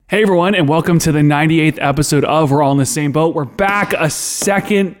Hey everyone, and welcome to the 98th episode of We're All in the Same Boat. We're back a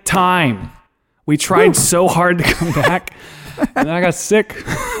second time. We tried so hard to come back, and then I got sick.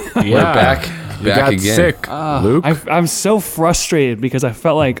 We're back again. Sick, Luke. I'm so frustrated because I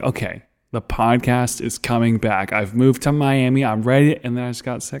felt like, okay, the podcast is coming back. I've moved to Miami. I'm ready, and then I just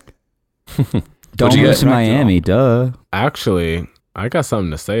got sick. Don't move to Miami, duh. Actually, I got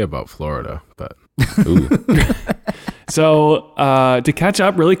something to say about Florida, but Ooh. So, to catch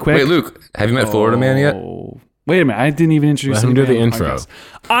up really quick. Wait, Luke, have you met Florida Man yet? Wait a minute, I didn't even introduce Let him do the on intro. podcast.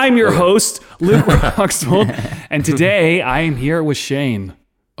 I'm your host, Luke Roxwold, and today I am here with Shane,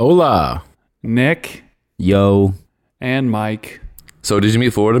 hola. Nick, Yo. and Mike. So did you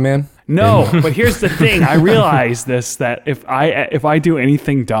meet Florida Man? No, but here's the thing. I realized this, that if I do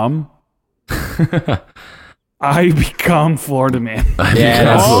anything dumb, I become Florida Man. Yeah,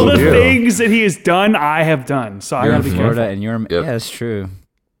 that's All what the we do. things that he has done, I have done. So I You're gotta in be Florida careful. and you're... Yep. Yeah, that's true.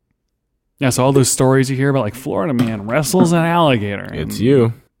 Yeah, so all those stories you hear about, like, Florida Man wrestles an alligator. and It's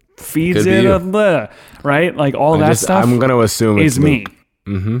you. feeds Could be it you. a bleh, right? Like all that stuff I'm gonna assume it's is me.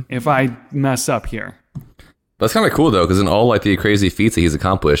 Mm-hmm. If I mess up here. That's kind of cool though, because in all like the crazy feats that he's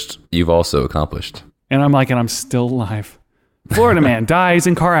accomplished, you've also accomplished. And I'm like, and I'm still alive. Florida Man dies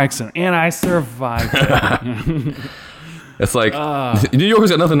in car accident, and I survived it. It's like New York's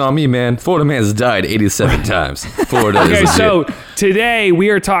got nothing on me, man. Florida Man's died 87 times. Florida Okay, is legit. so today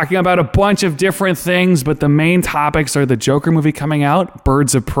we are talking about a bunch of different things, but the main topics are the Joker movie coming out,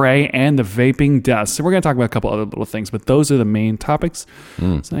 Birds of Prey, and the vaping deaths. So we're going to talk about a couple other little things, but those are the main topics. So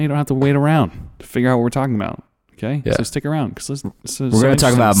now you don't have to wait around to figure out what we're talking about. Okay, Yeah. so stick around because We're going to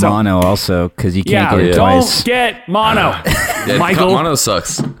talk about mono also, because you can't get it don't twice. get mono, Yeah, Michael. Mono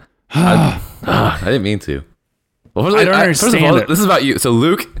sucks. I didn't mean to. Well, I don't First of understand all, it. this is about you. So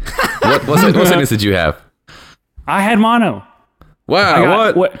Luke, what sickness did you have? I had mono. Wow, I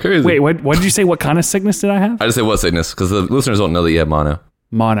got- what? Crazy. Wait, what did you say? What kind of sickness did I have? I just said what sickness, because the listeners don't know that you have mono.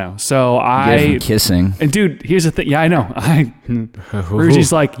 Mono. So You get it I from kissing. and dude, here's the thing. Yeah, I know.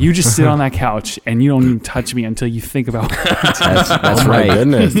 Ruji's like, you just sit on that couch and you don't even touch me until you think about. That's Oh my right.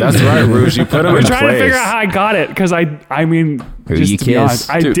 goodness, that's right, Rouge. You put him We're in trying place. to figure out how I got it because I mean, Who just you to be kiss? honest,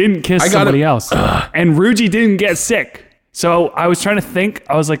 I Dude, didn't kiss I got somebody it. else, and Ruji didn't get sick. So I was trying to think.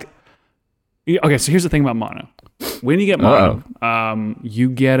 I was like, okay. So here's the thing about mono. When you get mono, you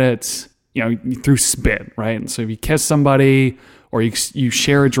get it, through spit, right? And so if you kiss somebody or you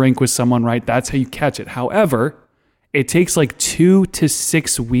share a drink with someone, right? That's how you catch it. However, it takes like 2 to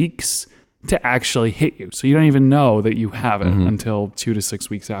 6 weeks to actually hit you. So you don't even know that you have it until 2 to 6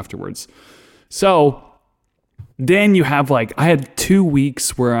 weeks afterwards. So then you have I had 2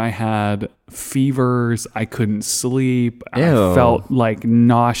 weeks where I had fevers. I couldn't sleep. I Ew. felt like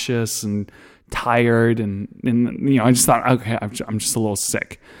nauseous and tired. And I just thought, okay, I'm just a little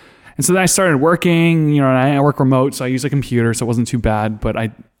sick. And so then I started working, and I work remote, so I use a computer, so it wasn't too bad. But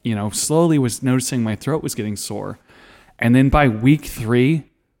I, slowly was noticing my throat was getting sore. And then by week 3,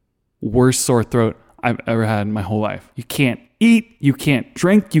 worst sore throat I've ever had in my whole life. You can't eat, you can't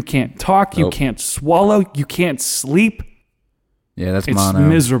drink, you can't talk, you Nope. can't swallow, you can't sleep. Yeah, that's It's mono.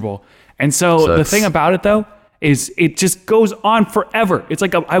 miserable. And so the Sucks. thing about it, though, is it just goes on forever. It's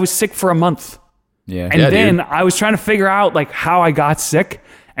like I was sick for a month. Yeah. And Yeah, then dude. I was trying to figure out how I got sick.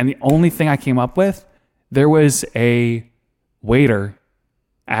 And the only thing I came up with, there was a waiter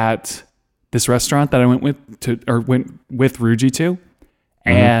at this restaurant that I went with Ruji to.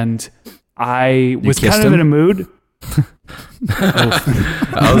 And I was kissed kind of him? in a mood.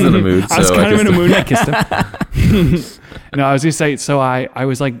 I was in the mood. So I was kind of in a kissed mood and I kissed him. No, I was going to say, so I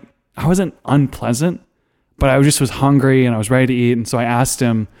was like, I wasn't unpleasant, but I just was hungry and I was ready to eat. And so I asked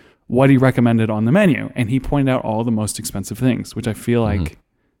him what he recommended on the menu. And he pointed out all the most expensive things, which I feel like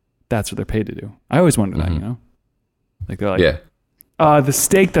that's what they're paid to do. I always wondered that, Like they're like, Yeah. the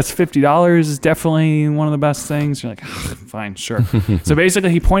steak that's $50 is definitely one of the best things. You're like, fine, sure. So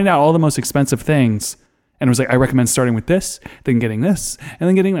basically, he pointed out all the most expensive things and was like, I recommend starting with this, then getting this, and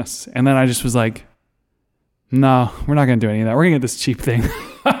then getting this. And then I just was like, no, we're not going to do any of that. We're going to get this cheap thing.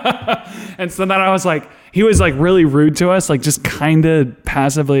 And so then I was like, he was like really rude to us, like just kind of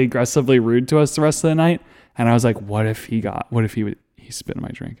passively aggressively rude to us the rest of the night. And I was like, what if he spit in my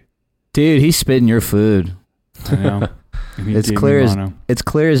drink? Dude, he's spitting your food. I know. And he It's gave me clear as mono. it's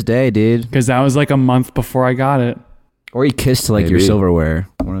clear as day, dude. Because that was like a month before I got it. Or he kissed your Maybe. silverware.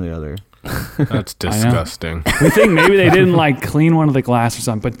 One or the other. That's disgusting. We think maybe they didn't clean one of the glass or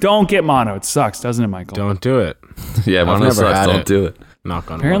something, but don't get mono. It sucks, doesn't it, Michael? Don't do it. Yeah, mono never sucks. had Don't it. do it.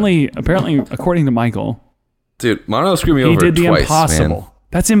 Knock on wood. Apparently, according to Michael, Dude, mono screwed me he over did the twice, impossible. man.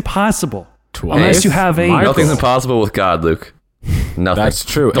 That's impossible. Twice? Unless you have a Michael. Nothing's impossible with God, Luke. Nothing. That's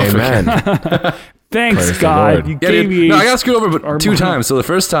true. Don't Amen. Thanks, Praise the God. Lord. You Yeah, gave dude. me. No, I got screwed over Or two mono. times. So the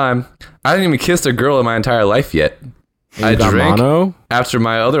first time, I didn't even kiss a girl in my entire life yet. I You got drank mono? after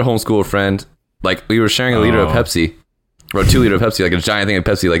my other homeschool friend. Like, we were sharing a liter of Oh. Pepsi, or 2 liter of Pepsi, like a giant thing of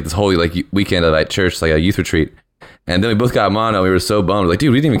Pepsi, like this whole like weekend at church, like a youth retreat. And then we both got mono. We were so bummed. Like,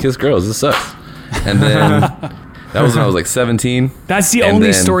 dude, we didn't even kiss girls. This sucks. And then that was when I was like 17. That's the And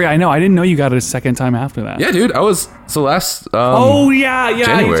only then- story I know. I didn't know you got it a second time after that. Yeah, dude. I was so last. Oh yeah,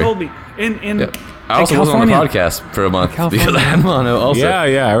 January. you told me. In Yeah. I also wasn't on the California. podcast for a month because California. I had mono. Also,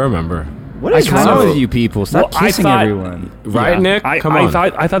 Yeah, I remember. What is kind wrong of- with you people? Stop Well, I kissing thought- everyone. Right, Yeah. Nick? Come I on.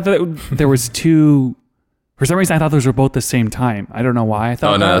 thought that there was two. For some reason, I thought those were both the same time. I don't know why I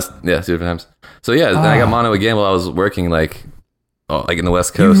thought Oh no, that. that's, yeah, 2 different times. So yeah, then I got mono again while I was working like in the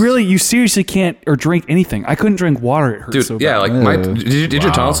West Coast. You seriously can't or drink anything. I couldn't drink water. It hurt Dude, so yeah, bad. like Ew. did your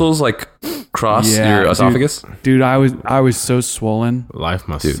Wow. tonsils like cross Yeah, your dude. esophagus? Dude, I was so swollen. Life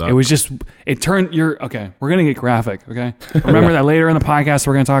must Dude, suck. It was just it turned okay. We're gonna get graphic. Okay, remember that later in the podcast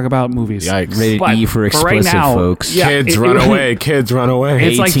we're gonna talk about movies. Yikes. Rated But E for right explicit, now, folks. yeah, Kids it run really- away. Kids run away.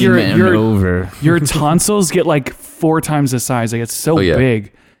 It's like 18 you're- and you're- over. Your tonsils get like 4 times the size. They get so Oh, yeah.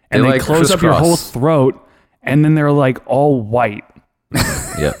 big, and They, they like, close up your whole crisscross. throat, and then they're like all white.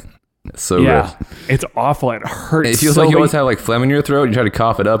 Yeah. It's so Yeah, gross. it's awful. It hurts. It feels so like you always bad. have like phlegm in your throat. You try to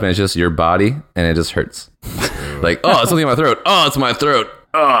cough it up, and it's just your body, and it just hurts. Like, oh, it's something in my throat. Oh, it's my throat.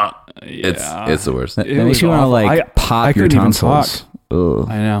 Oh, it's the worst. That It makes was you want to awful. like I pop your couldn't even tonsils. Ugh.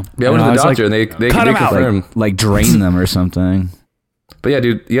 I know. Yeah, I went to the was doctor, like, and they cut 'em out. confirmed. Like drain them or something. But yeah,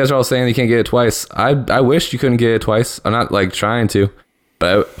 dude, you guys are all saying you can't get it twice. I wish you couldn't get it twice. I'm not like trying to,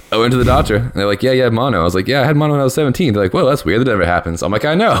 but I went to the doctor and they're like, yeah, you had mono. I was like, yeah, I had mono when I was 17. They're like, well, that's weird. That never happens. I'm like,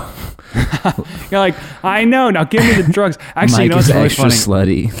 I know. You're like, I know. Now give me the drugs. Actually, you know Mike what's is really extra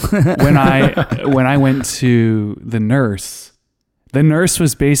funny? slutty. when I went to the nurse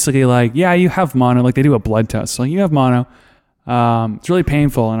was basically like, yeah, you have mono. Like they do a blood test. So like, you have mono. It's really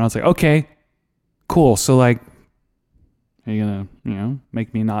painful. And I was like, okay, cool. So like, are you gonna,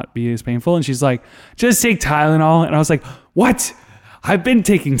 make me not be as painful? And she's like, just take Tylenol. And I was like, what? I've been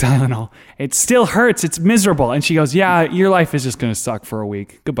taking Tylenol. It still hurts. It's miserable. And she goes, yeah, your life is just gonna suck for a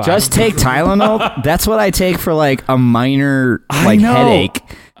week. Goodbye. Just take Tylenol. That's what I take for like a minor I like know. headache.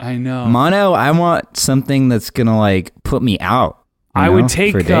 I know. Mono, I want something that's gonna like put me out. you I know, would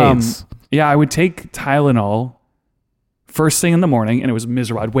take for days. I would take Tylenol first thing in the morning, and it was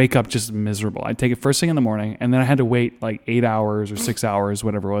miserable. I'd wake up just miserable. I'd take it first thing in the morning, and then I had to wait like 8 hours or 6 hours,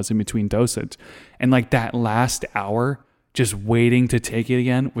 whatever it was, in between dosage. And like that last hour, just waiting to take it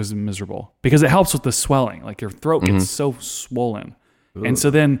again was miserable because it helps with the swelling. Like your throat gets so swollen. And so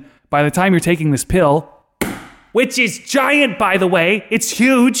then by the time you're taking this pill, which is giant, by the way, it's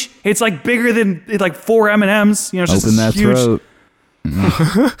huge. It's like bigger than like 4 M&Ms. It's just Open that huge. throat.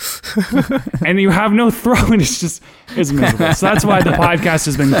 And you have no throat. It's miserable. So that's why the podcast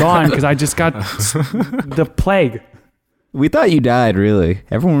has been gone, because I just got the plague. We thought you died, really.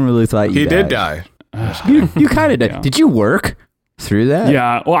 Everyone really thought you He died. did die. You kind of did. Yeah. Did you work through that?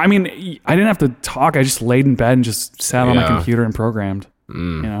 Yeah. Well, I mean, I didn't have to talk. I just laid in bed and just sat on my Yeah. computer and programmed.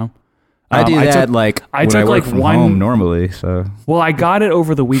 I do that took- like I when took, I work like, from one- home normally. So Well, I got it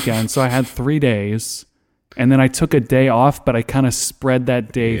over the weekend, so I had 3 days, and then I took a day off, but I kind of spread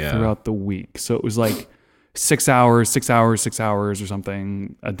that day Yeah. throughout the week. So it was like 6 hours, 6 hours, 6 hours or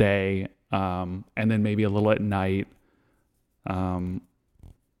something a day, and then maybe a little at night. Don't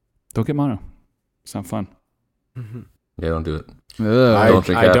get mono. It's not fun. Yeah, don't do it. I Don't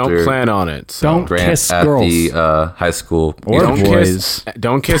drink I don't after- plan on it. So. Don't Grant kiss at girls. the high school. Or don't boys.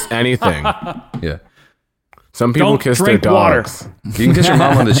 Don't kiss anything. Yeah, Some people Don't kiss drink their water. dogs. you can kiss your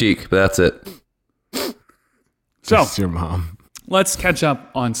mom on the cheek, but that's it. So Kiss your mom. let's catch up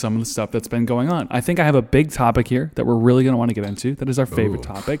on some of the stuff that's been going on. I think I have a big topic here that we're really going to want to get into. That is our favorite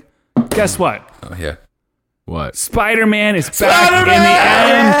topic. Guess what? Oh yeah. What? Spider-Man is back in the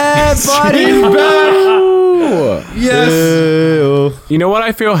end. Yes. You know what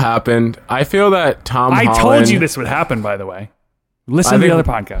I feel happened? I feel that Tom I Holland... told you this would happen, by the way. Listen to the other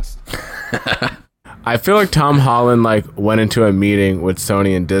podcast. I feel like Tom Holland went into a meeting with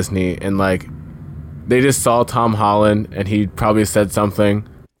Sony and Disney and they just saw Tom Holland and he probably said something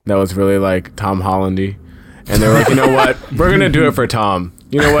that was really Tom Hollandy. And they were like, you know what? We're going to do it for Tom.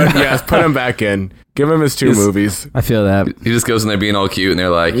 You know what? Yes, put him back in. Give him his 2 movies. I feel that. He just goes in there being all cute, and they're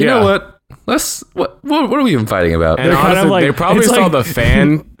like, you Yeah. know what? What are we even fighting about? And They're kind of honestly, like- they probably it's saw like-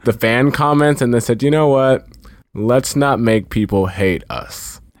 the fan comments and they said, you know what? Let's not make people hate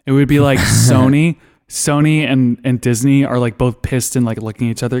us. It would be like Sony and Disney are both pissed and looking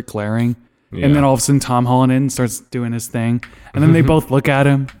at each other, glaring. And then all of a sudden Tom Holland in starts doing his thing. And then they both look at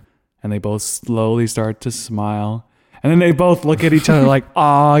him and they both slowly start to smile. And then they both look at each other like,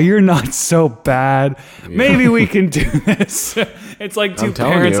 "Aw, you're not so bad. Maybe we can do this." It's like two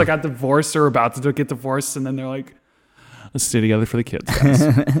parents that got divorced or about to get divorced, and then they're like, "Let's stay together for the kids, guys."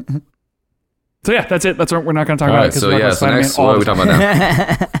 So yeah, that's it. That's what we're not going to talk about. So yeah, so next, what are we talking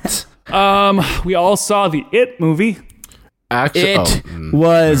about now? We all saw the It movie. Actually, It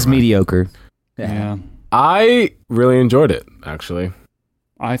was mediocre. Yeah. I really enjoyed it. Actually,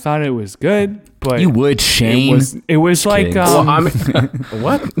 I thought it was good, but You would, Shane. it was like kidding. well,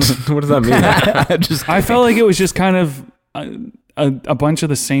 what? What does that mean? Just I felt like it was just kind of a bunch of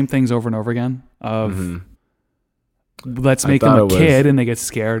the same things over and over again of let's make them a kid and they get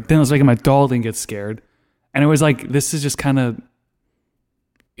scared. Then let's make them adult and get scared. And it was like, this is just kind of,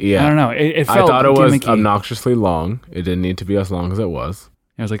 I don't know. It felt I thought it was gimmicky. obnoxiously long. It didn't need to be as long as it was.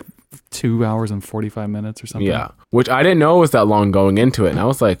 It was like 2 hours and 45 minutes or something. Yeah, which I didn't know was that long going into it. And I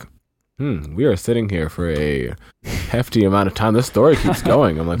was like, we are sitting here for a hefty amount of time. This story keeps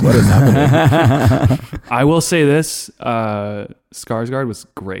going. I'm like, what is happening? I will say this, Skarsgård was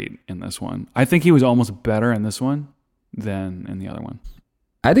great in this one. I think he was almost better in this one than in the other one.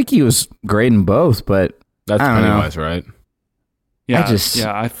 I think he was great in both, but That's I don't know. Pennywise, right? Yeah,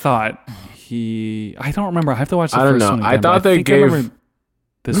 I I thought I don't remember. I have to watch the I don't first know. one I again, but thought they think I gave- remember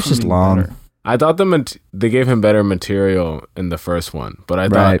this it was one just being long. better. I thought they gave him better material in the first one, but I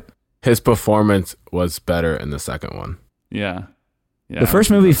Right. thought his performance was better in the second one. Yeah. The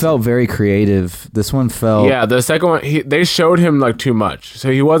first movie felt very creative. This one felt Yeah, the second one, they showed him like too much, so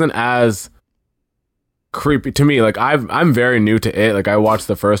he wasn't as creepy to me. Like I'm very new to it. Like I watched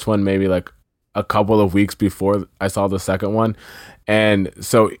the first one maybe like a couple of weeks before I saw the second one, and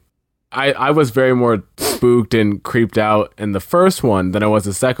so I was very more spooked and creeped out in the first one than I was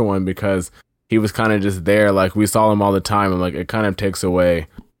the second one because he was kind of just there. Like we saw him all the time, and like it kind of takes away,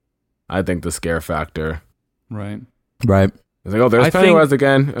 I think, the scare factor. Right. right. It's like, oh, there's I think- Pennywise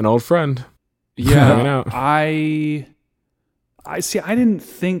again, an old friend. Hanging Yeah. out. I see. I didn't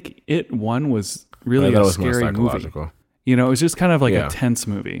think It One was I really thought it a was more scary movie. psychological. You know, it was just kind of like Yeah. a tense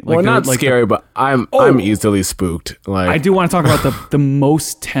movie. Like Well, not like scary, but I'm easily spooked. Like I do want to talk about the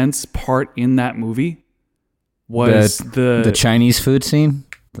most tense part in that movie was The Chinese food scene,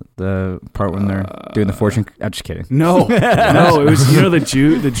 the part when they're doing the fortune. I'm just kidding. no, it was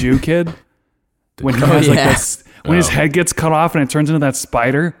the Jew kid when he has like this when his head gets cut off and it turns into that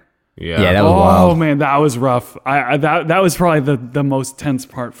spider. Yeah, that was Oh wild. man, that was rough. That was probably the most tense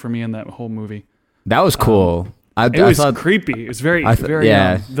part for me in that whole movie. That was cool. It I was thought, creepy. It was very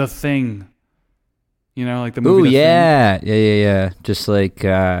yeah. The Thing. You know, like the ooh, movie. The yeah. Just like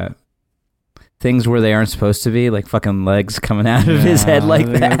things where they aren't supposed to be, like fucking legs coming out Thing. of his head like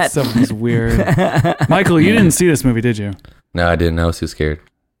That that. stuff was weird. Michael, you didn't see this movie, did you? No, I didn't. I was too scared.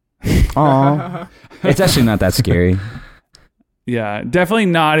 Aw. It's actually not that scary. Yeah, definitely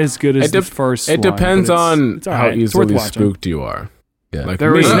not as good as the first one. It depends but on it's all how right. It's worth easily watching. spooked you are. Yeah. Like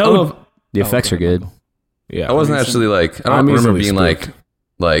There me, was no. The effects are good. yeah. I wasn't actually like, I don't I'm remember easily being spooked.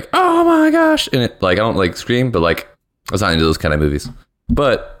 like, oh my gosh. And it, like, I don't like scream, but like, I was not into those kind of movies.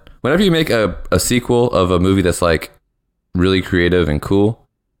 But whenever you make a sequel of a movie that's like really creative and cool,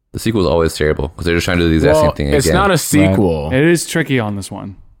 the sequel is always terrible because they're just trying to do the exact same thing it's again. not a sequel. It is tricky on this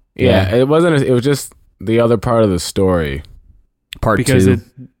one Yeah, it wasn't. It was just the other part of the story. Part because two.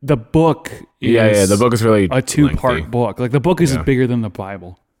 the book is Yeah. The book is really a 2-part lengthy. book. Like the book is Yeah. bigger than the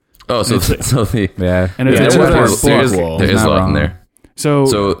Bible. Oh, so the Yeah. And it's Yeah, a it wasn't 2-part a book. sequel. there is Not a lot wrong. in there. So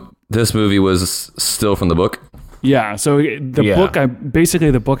So this movie was still from the book. yeah, so the Yeah. book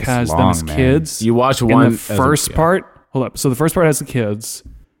basically the book has them long, as man. kids. You watch in one the first part. Hold up. So the first part has the kids,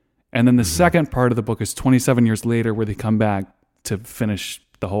 and then the second part of the book is 27 years later, where they come back to finish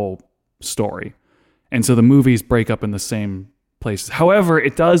the whole story, and so the movies break up in the same places. However,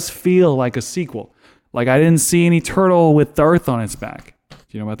 it does feel like a sequel. Like I didn't see any turtle with the earth on its back. Do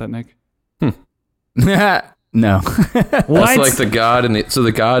you know about that, Nick? No. What? That's like the god and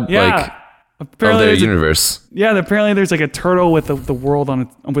the god yeah. like of Apparently their there's a- universe. Yeah, apparently there's like a turtle with the world on it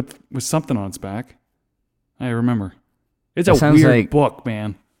with something on its back. I remember. It's a That sounds weird like- book,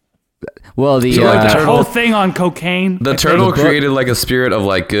 man. Well, the So, like, the That turtle- whole thing on cocaine. The turtle created like a spirit of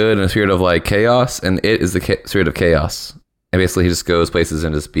like good and a spirit of like chaos, and it is the spirit of chaos. And basically, he just goes places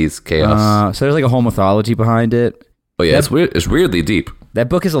and just beats chaos. so there's like a whole mythology behind it. But yeah, it's weird. It's weirdly deep. That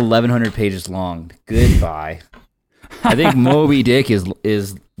book is 1,100 pages long. Goodbye. I think Moby Dick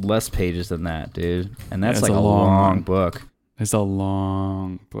is less pages than that, dude. And that's Yeah, it's like a a long long one. book. It's a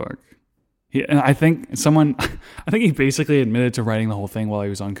long book. And I think he basically admitted to writing the whole thing while he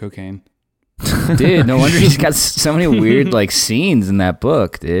was on cocaine. Dude, no wonder he's got so many weird like scenes in that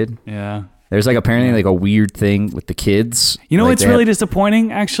book, dude. Yeah. There's like apparently like a weird thing with the kids. You know like what's really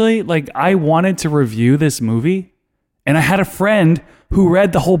disappointing, actually? Like, I wanted to review this movie, and I had a friend who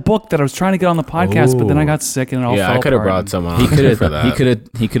read the whole book that I was trying to get on the podcast, but then I got sick and it all fell I could have apart. brought someone He on could for have. that.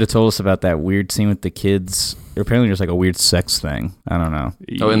 He could have told us about that weird scene with the kids. Apparently, there's like a weird sex thing. I don't know.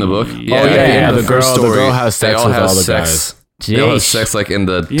 Oh, in the book? Yeah. Oh, yeah. in The girl has they sex all with have all the sex. guys. They all have Jeez. sex like in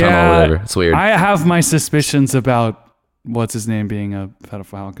the tunnel Yeah, or whatever. It's weird. I have my suspicions about what's his name being a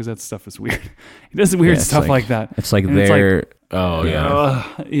pedophile because that stuff is weird. He does weird it's stuff like that. It's like And they're. Oh, yeah.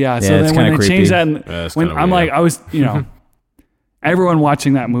 Yeah. So it's then when kinda they creepy. changed that, and Yeah, it's when kinda I'm weird. like, I was, everyone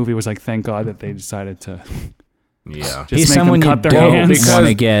watching that movie was like, thank God that they decided to Yeah. just he's make someone them you cut their don't hands. want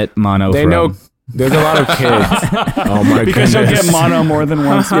to get mono They from. know there's a lot of kids. Oh, my because you'll goodness. get mono more than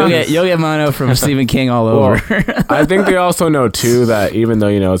once. You'll get mono from Stephen King all over. I think they also know, too, that even though,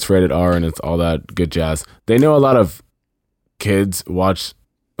 it's rated R and it's all that good jazz, they know a lot of kids watch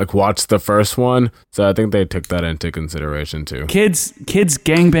the first one, so I think they took that into consideration too. Kids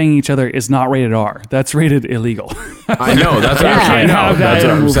gangbanging each other is not rated R. That's rated illegal. I know that's Yeah, actually I know that that's in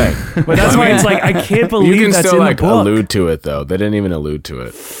what a I'm movie. saying. But that's why it's like I can't You believe can that's still in like the book. allude to it though. They didn't even allude to it.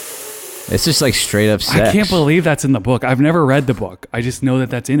 It's just like straight up sex. I can't believe that's in the book. I've never read the book. I just know that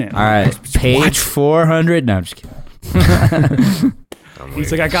that's in it. All right, page 400. No, I'm just kidding.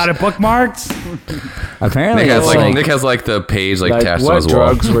 He's like, I got it bookmarked. Apparently, Nick has it's like Nick has like the page like Like, attached on what his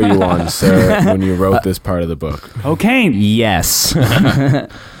wall. drugs were you on, sir, when you wrote this part of the book? Cocaine. yes.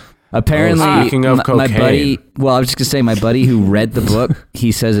 Apparently, Speaking of my buddy. cocaine. Well, I was just gonna say, my buddy who read the book,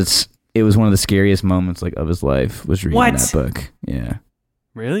 he says it was one of the scariest moments like of his life was reading What? that book. Yeah,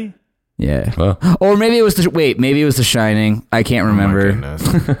 Really? yeah. Well, Or maybe it was maybe it was The Shining. I can't Oh my remember.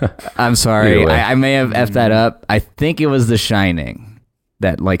 goodness. I'm sorry. Either way. I may have effed that up. I think it was The Shining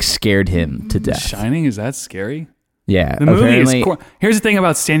that like scared him to death. Shining, is that scary? Yeah, The movie is. apparently- Here's the thing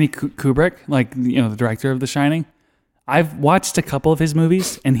about Stanley Kubrick, like the director of The Shining. I've watched a couple of his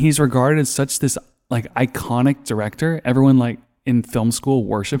movies, and he's regarded as such this like iconic director. Everyone like in film school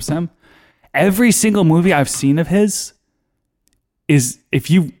worships him. Every single movie I've seen of his is, if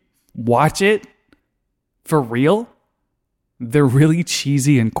you watch it for real, they're really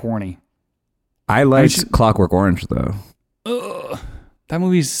cheesy and corny. I liked should- Clockwork Orange though. That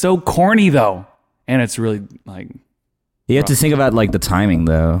movie's so corny though, and it's really like You have to think about like the timing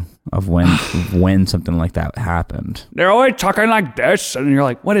though of when something like that happened. they're always talking like this, and you're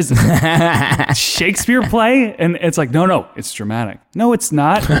like, what is this? Shakespeare play? And it's like, no, it's dramatic. No, it's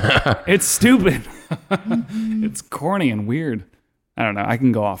not. It's stupid. It's corny and weird. I don't know. I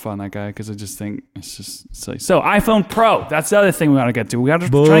can go off on that guy because I just think it's just silly. So iPhone Pro. That's the other thing we got to get to. We got to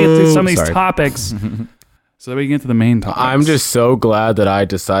try to get through some of these Sorry. topics so that we can get to the main topics. I'm just so glad that I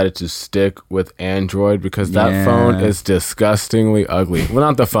decided to stick with Android because that Yeah. phone is disgustingly ugly. Well,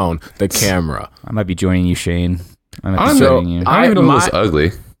 not the phone, the camera. I might be joining you, Shane. I might I be don't know. joining you. I don't even know if my- it's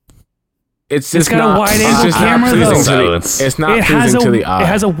ugly. It's just got a not, wide-angle it's just not camera, pleasing though. to the- Silence. It's not it has pleasing to the eye. it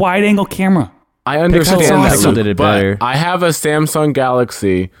has a wide angle camera. I understand Pixel's that, awesome. Luke, Did it but better. I have a Samsung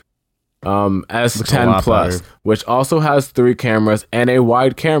Galaxy Looks a S10 lot Plus, better. which also has 3 cameras and a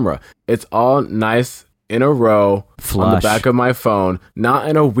wide camera. It's all nice in a row on the Flush. back of my phone, not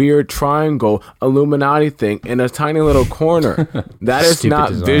in a weird triangle Illuminati thing in a tiny little corner. That is Stupid not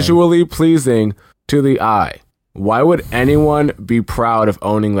design. visually pleasing to the eye. Why would anyone be proud of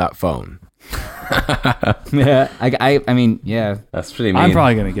owning that phone? Yeah, I mean, yeah. That's pretty mean. I'm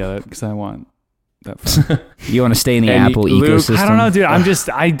probably gonna get it because I want that phone. You want to stay in the And Apple Luke, ecosystem? I don't know, dude.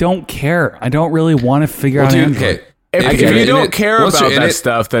 I don't care. I don't really want to figure out Dude, Android. okay. If you're you in don't it- care once about you're in that it-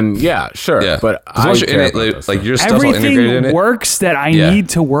 stuff, then yeah, sure. Yeah, But 'Cause I once you're in care it, about like, that stuff. your stuff's all integrated in Everything it. works that I Yeah. need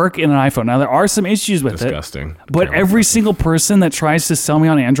to work in an iPhone. Now there are some issues with Disgusting. it, but every single person that tries to sell me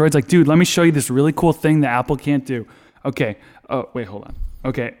on Android's like, dude, let me show you this really cool thing that Apple can't do. Okay. Oh, wait, hold on.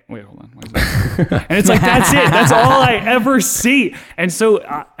 Okay, wait, hold on. Why is that- and it's like, that's it. That's all I ever see. And so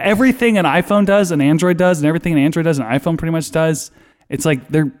everything an iPhone does, an Android does, and everything an Android does, an iPhone pretty much does. It's like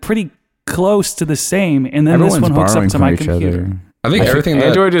they're pretty close to the same. And then Everyone's this one hooks up borrowing to from my each computer. other. I think everything that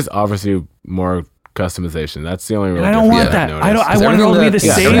Android just offers you more customization. That's the only real And I don't difference want Yeah, that. I've I don't. I noticed. want it all to be everything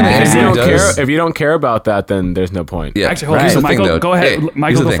the that- same. yeah, because If you everything don't does- care, if you don't care about that, then there's no point. Yeah, Actually, hold on. here's So the thing, Michael, though. go ahead. Hey, Michael,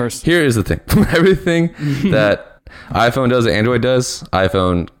 here's the go thing. first. Here is the thing. Everything that iPhone does, that Android does,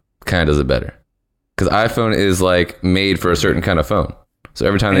 iPhone kind of does it better. Because iPhone is like made for a certain kind of phone. So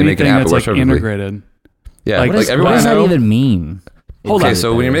every time they make an Anything app, it that's works like perfectly. integrated. Yeah, Like, like, what is- everyone What does I that know. even mean? Hold Okay, on.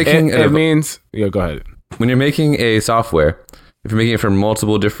 so when you're making It means, yeah, go ahead. when you're making a software, if you're making it for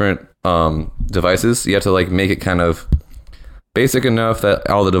multiple different devices, you have to like make it kind of basic enough that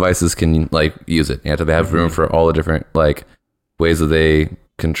all the devices can like use it. You have to have room for all the different like ways that they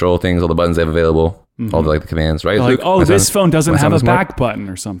control things, all the buttons they have available, all the like the commands, right? Like, Luke, this phone doesn't have a smart? back button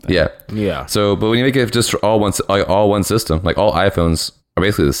or something. Yeah. Yeah. So, but when you make it just for all one system, like all iPhones are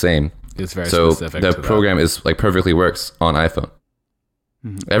basically the same. It's very So specific. the to program is like perfectly works on iPhone.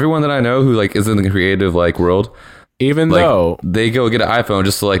 Mm-hmm. Everyone that I know who like is in the creative like world, Even like though they go get an iPhone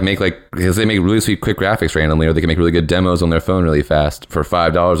just to like make like because they make really sweet quick graphics randomly, or they can make really good demos on their phone really fast for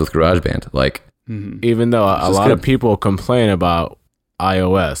 $5 with GarageBand. Like, even though a is lot of good. people complain about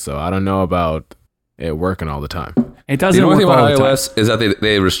iOS, so I don't know about it working all the time. It the doesn't only work thing all about the time. iOS is that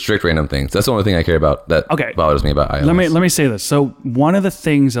they restrict random things. That's the only thing I care about. That Okay. bothers me about iOS. Let me say this. So one of the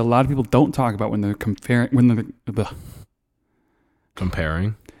things a lot of people don't talk about when they're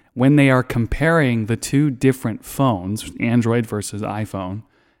Comparing. when they are comparing the two different phones, Android versus iPhone,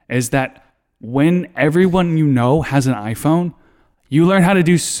 is that when everyone you know has an iPhone, you learn how to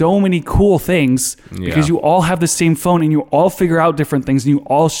do so many cool things because you all have the same phone and you all figure out different things and you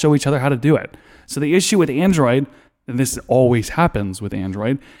all show each other how to do it. So the issue with Android, and this always happens with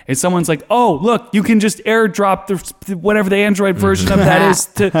Android, is someone's like, oh, look, you can just airdrop whatever the Android version of that is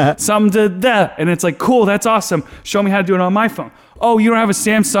to some to that. And it's like, cool, that's awesome. Show me how to do it on my phone. Oh, you don't have a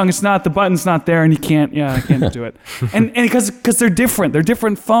Samsung, it's not, the button's not there and you can't, I can't do it. And because they're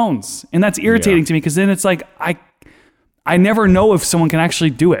different phones. And that's irritating to me because then it's like, I never know if someone can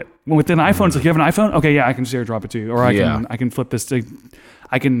actually do it. With an iPhone, it's like, you have an iPhone? Okay, yeah, I can just airdrop it to you. Or I can flip this to,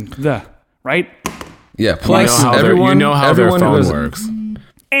 right? Yeah. Plus, how everyone their who phone has- works.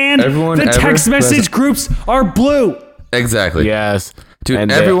 And Everyone the ever text who has- message groups are blue. Exactly. Yes. Dude,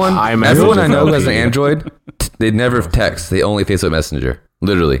 And everyone I know who has an LTE. Android, they never text. They only Facebook Messenger.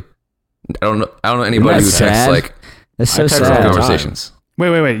 Literally. I don't know anybody who That's texts sad. like That's so text all the sad. time. conversations.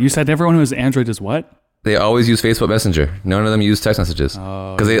 Wait. You said everyone who has Android is what? They always use Facebook Messenger. None of them use text messages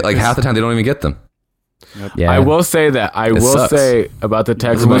because they like half the time they don't even get them. Yeah. I will say that. I will sucks. say about the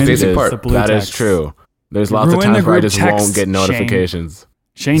text Ruins the messages, part. The blue that is text. true. There's lots of Ruin the times where I group just text, won't get notifications.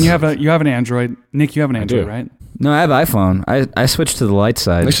 Shane, you have an Android. Nick, you have an Android, do. right? No, I have iPhone. I switched to the light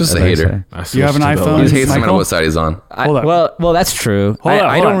side. He's just as a I hater. say. You have an switched to the iPhone? He light. hates no matter Michael? what side he's on. Hold up. Well, that's true. Hold up,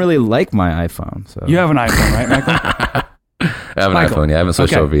 I hold don't on. really like my iPhone. So You have an iPhone, right, Michael? I have an Michael. iPhone. Yeah, I haven't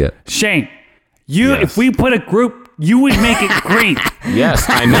switched Okay. over yet. Shane, Yes. if we put a group, you would make it green. Yes,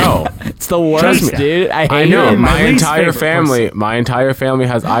 I know. it's the worst, Trust me. dude. I hate I know. it. my least favorite My entire family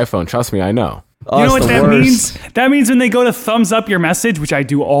has iPhone. Trust me, I know. Oh, You know it's what the that worst. means? That means when they go to thumbs up your message, which I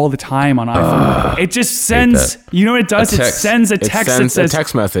do all the time on iPhone, it just sends. that. You know what it does? A It text. sends a It text sends that a says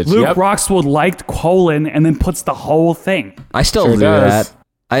text message. Luke Yep. Roxwood liked : and then puts the whole thing. I still Sure do does. that.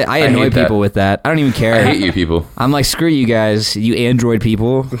 I annoy hate that. people with that. I don't even care. I hate you people. I'm like, screw you guys, you Android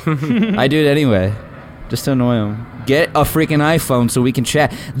people. I do it anyway, just to annoy them. Get a freaking iPhone so we can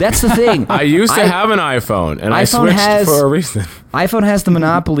chat. That's the thing. I used to have an iPhone, and I iPhone switched has- for a reason. iPhone has the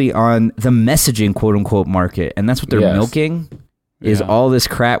monopoly on the messaging quote unquote market, and that's what they're Yes. milking. Is Yeah. all this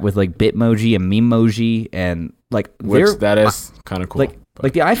crap with like Bitmoji and Memoji and like Which they're that is kind of cool.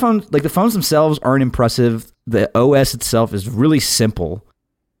 like the iPhone, like the phones themselves aren't impressive. The OS itself is really simple,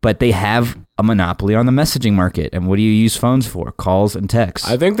 but they have a monopoly on the messaging market. And what do you use phones for? Calls and texts.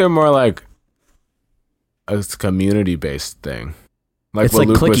 I think they're more like a community-based thing. Like It's what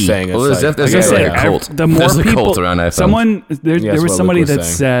like Luke was clicky. saying. Well, it's there's like, Like I definitely said, like a cult. the more There's a people, cult around iPhones. someone there Yes, was what somebody Luke was that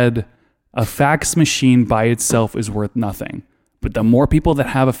saying. said a fax machine by itself is worth nothing. But the more people that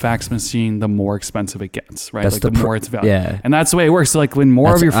have a fax machine, the more expensive it gets, right? That's Like the the pr- more it's valued. yeah. And that's the way it works. So like when more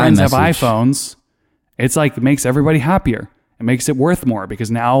That's of your friends have iMessage. iPhones, it's like it makes everybody happier. It makes it worth more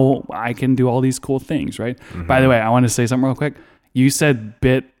because now I can do all these cool things, right? By the way, I want to say something real quick. You said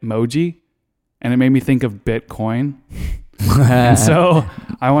Bitmoji, and it made me think of Bitcoin. And so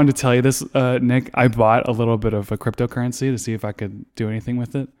I wanted to tell you this, Nick. I bought a little bit of a cryptocurrency to see if I could do anything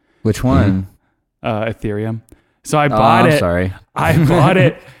with it. Which one? Ethereum. So I Oh, bought I'm it. sorry. I bought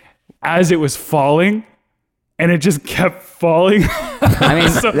it as it was falling, and it just kept falling. I mean,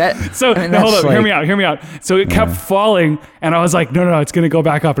 So I mean, no, hold that's up, hear like- me out. So it kept falling, and I was like, no, it's going to go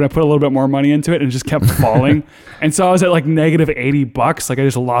back up. And I put a little bit more money into it, and it just kept falling. And so I was at like negative $80. Like I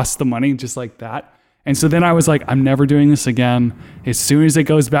just lost the money just like that. And so then I was like, I'm never doing this again. As soon as it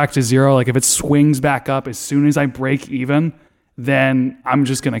goes back to zero, like if it swings back up, as soon as I break even, then I'm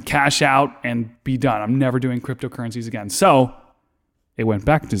just going to cash out and be done. I'm never doing cryptocurrencies again. So it went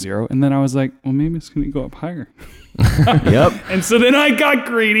back to zero. And then I was like, well, maybe it's going to go up higher. Yep. And so then I got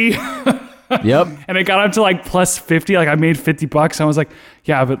greedy. Yep. And it got up to like plus 50. Like I made $50. I was like,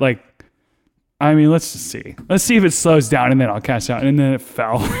 yeah, but like, I mean, let's just see. Let's see if it slows down and then I'll cash out. And then it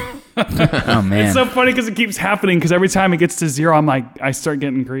fell. Oh man. It's so funny because it keeps happening. Because every time it gets to 0, I'm like, I start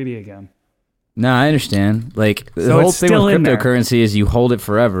getting greedy again. No, I understand. Like the So whole it's thing still with in there. cryptocurrency is you hold it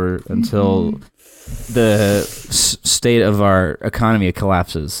forever until the state of our economy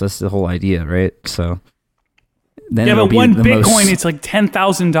collapses. That's the whole idea, right? So then Yeah, it'll but be one the Bitcoin, most, it's like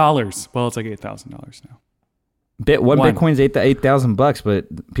 $10,000. Well, it's like $8,000 now. one one. Bitcoin's $8,000,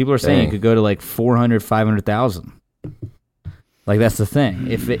 but people are saying Dang. it could go to like 400, 500,000. Like that's the thing.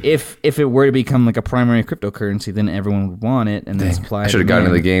 If it were to become like a primary cryptocurrency, then everyone would want it, and then supply. I should have gotten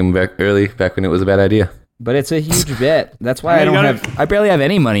into the game back when it was a bad idea. But it's a huge bet. That's why Yeah, I don't you have. I barely have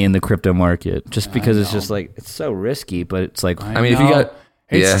any money in the crypto market, just because it's just like it's so risky. But it's like I mean, if you know. got,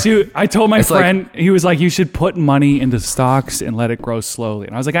 It's yeah, too. I told my It's like- friend, he was like, "You should put money into stocks and let it grow slowly."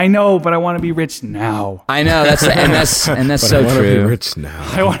 And I was like, "I know, but I want to be rich now. I know that's But so I wanna true. Be rich now.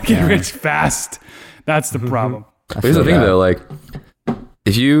 I want to get rich fast." That's the problem. But here's the thing though, like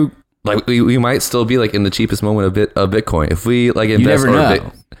if you like, we might still be like in the cheapest moment of Bitcoin. If we like invest, never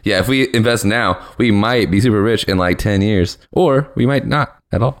know. If we invest now, we might be super rich in like 10 years, or we might not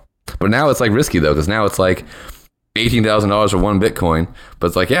at all. But now it's like risky though, because now it's like $18,000 for one Bitcoin. But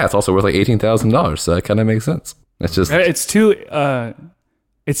it's like, yeah, it's also worth like $18,000, so that kind of makes sense. It's just It's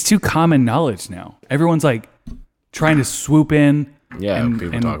too common knowledge now. Everyone's like trying to swoop in Yeah, and,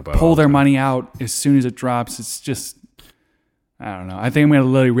 people and talk about it pull all the their time. money out as soon as it drops. It's just, I don't know. I think I'm going to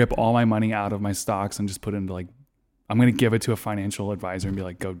literally rip all my money out of my stocks and just put it into like, I'm going to give it to a financial advisor and be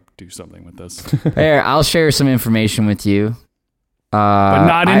like, go do something with this. Here, I'll share some information with you. But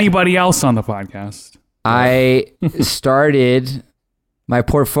not anybody else on the podcast. I started. My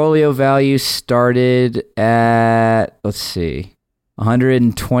portfolio value started at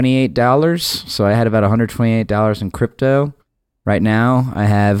 $128. So I had about $128 in crypto. Right now, I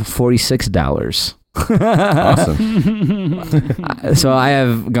have $46. awesome. So I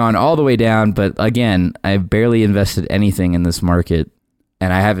have gone all the way down, but again, I've barely invested anything in this market.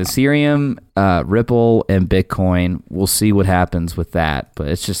 And I have Ethereum, Ripple, and Bitcoin. We'll see what happens with that, but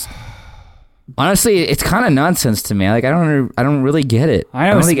it's just honestly, it's kind of nonsense to me. Like I don't really get it. I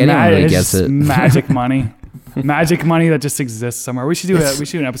don't think anyone really gets it. Magic money. Magic money that just exists somewhere. We should do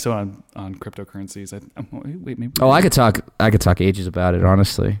an episode on cryptocurrencies. Wait, maybe. Oh, I could talk ages about it.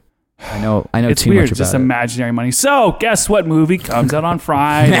 Honestly, I know It's too weird, much just about it. imaginary money. So, guess what movie comes out on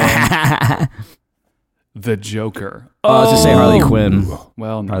Friday? The Joker. Oh, I was just say Harley Quinn.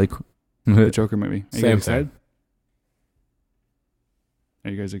 Well, no, Harley the Quinn. Joker movie. Are you Same guys excited?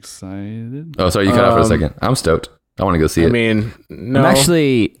 Are you guys excited? Oh, sorry, you cut out for a second. I'm stoked. I want to go see I it. mean, no.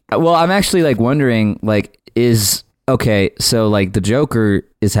 I'm actually like wondering, like, so like the Joker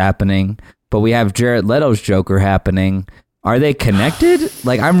is happening, but we have Jared Leto's Joker happening. Are they connected?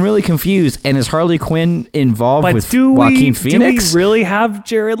 Like, I'm really confused. And is Harley Quinn involved But with do Joaquin Phoenix? we really have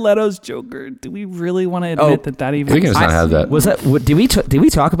Jared Leto's Joker? Do we really want to admit that even we can just not have that. Was that? Did we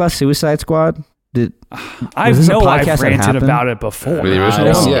talk about Suicide Squad? I this a know I've podcast that ranted happened? about it before. With the I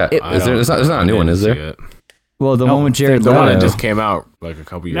original? don't- Yeah. it- There's not a new one, is there? Well, the one with Jared The Leto. one that just came out like a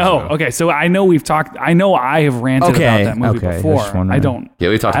couple years No, ago. okay. So I know I know I have ranted Okay, about that movie okay, I was before. just wondering. I don't. Yeah,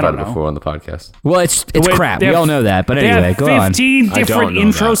 we talked I about don't it know. before on the podcast. Well, it's Wait, crap. they We have- all know that. But They anyway, have go on. 15 I don't different know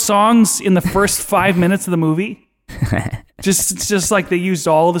intro that. songs in the first 5 minutes of the movie. just like they used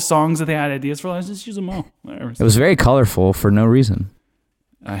all the songs that they had ideas for. Let's just use them all. Whatever. It was very colorful for no reason.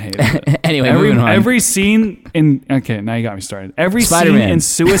 I hate it. Anyway, moving on. Every scene in now you got me started. Every Spider-Man. scene in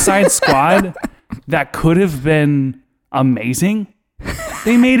Suicide Squad that could have been amazing,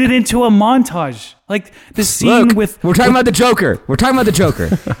 they made it into a montage. Like the scene Look, with we're talking about the Joker. We're talking about the Joker.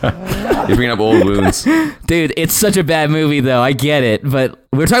 You're bringing up old wounds. Dude, it's such a bad movie, though. I get it, but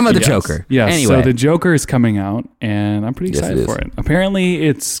we're talking about the Yes. Joker. Yes. Anyway, So the Joker is coming out, and I'm pretty Yes, excited it for is. it. Apparently,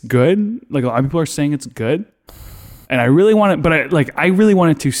 it's good. Like a lot of people are saying, it's good. And I really want it, but I really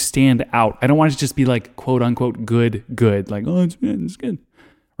want it to stand out. I don't want it to just be like quote unquote good. Like, oh, it's good,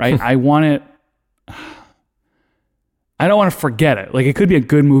 right? I want it. I don't want to forget it. Like it could be a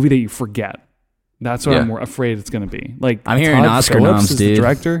good movie that you forget. That's what Yeah. I'm more afraid it's going to be. Like I'm hearing Todd Oscar Phillips noms, is dude. the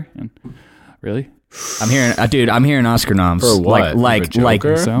director. And, really? I'm hearing Oscar noms For what? Like, For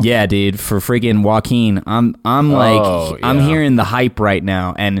Joker? So? yeah, dude, for freaking Joaquin. I'm like, I'm yeah. hearing the hype right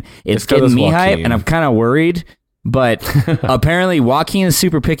now, and it's 'cause getting it's me hype, Joaquin. and I'm kind of worried. But apparently, Joaquin is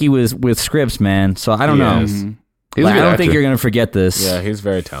super picky with scripts, man. So I don't He know. is. He's a Like, good I don't actor. think you're gonna forget this. Yeah, he's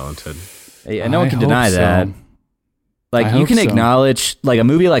very talented. No one can hope deny so. that. Like I you hope can so. acknowledge, like a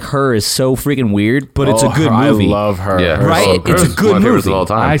movie like Her is so freaking weird, but it's a good I movie. love her. Yeah, Her Right? so It's a good. good one of my favorites movie. of all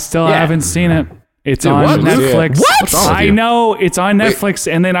time. I still Yeah. haven't seen it. It's Dude, on what? Netflix. What? What's wrong with I you? know it's on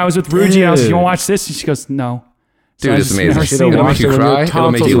Netflix. And then I was with Ruji and I was like, you want to watch this? And she goes, no. Dude, it's amazing. never seen It'll it. make you Watch it when cry. your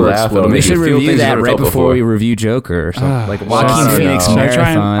It'll make tonsils you will laugh. It'll explode. make We you should feel review things you that never right felt before we review Joker or something. Like Joaquin no. Phoenix Should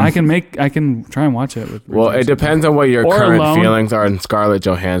marathon. I can try and watch it. Well, it depends on what your Or current Alone. feelings are and Scarlett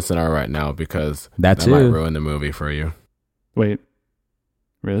Johansson are right now, because That might too. ruin the movie for you. Wait,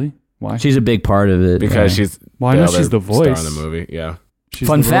 really? Why? She's a big part of it. Because yeah. she's Well, I know other she's the star voice. in the movie. Yeah. She's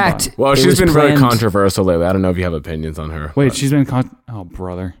Fun the robot. fact. Well, it she's was been very planned- controversial lately. I don't know if you have opinions on her. Wait, but- she's been oh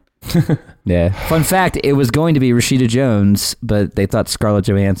brother. Yeah. Fun fact, it was going to be Rashida Jones, but they thought Scarlett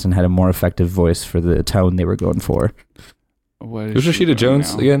Johansson had a more effective voice for the tone they were going for. What is Who's she Rashida doing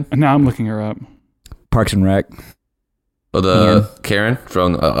Jones now? again? Now I'm looking her up. Parks and Rec. Oh, the Karen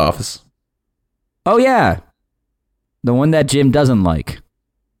from Office. Oh, yeah. The one that Jim doesn't like.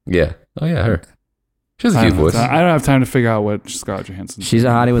 Yeah. Oh yeah, her. She has a I cute don't have voice. time- I don't have time to figure out what Scarlett Johansson. She's a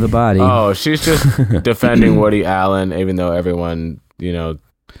hottie with a body. Oh, she's just defending Woody Allen, even though everyone,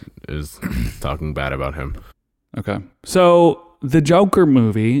 is talking bad about him. Okay. So the Joker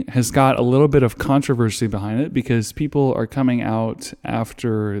movie has got a little bit of controversy behind it because people are coming out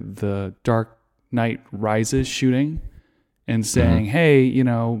after the Dark Knight Rises shooting and saying, hey,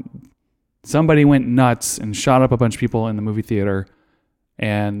 somebody went nuts and shot up a bunch of people in the movie theater.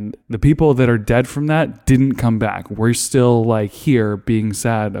 And the people that are dead from that didn't come back. We're still here being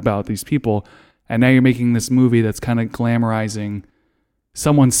sad about these people. And now you're making this movie that's kind of glamorizing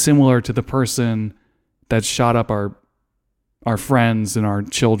someone similar to the person that shot up our friends and our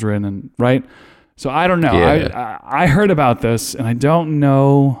children, and right. So I don't know. Yeah. I heard about this and I don't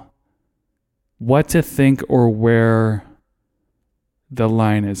know what to think or where the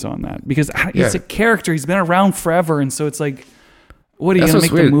line is on that, because he's a character. He's been around forever. And so it's like, what are you That's going to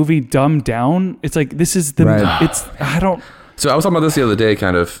what's make weird. the movie dumbed down? It's like, this is the, Right. I don't, So I was talking about this the other day,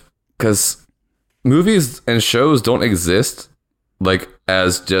 kind of, because movies and shows don't exist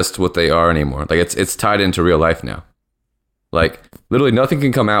as just what they are anymore. It's tied into real life now. Literally nothing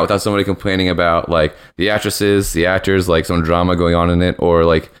can come out without somebody complaining about the actresses, the actors, some drama going on in it, or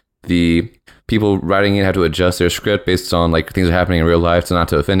the people writing it have to adjust their script based on things that are happening in real life to not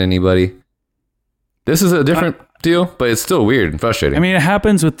to offend anybody. This is a different deal, but it's still weird and frustrating. I mean, it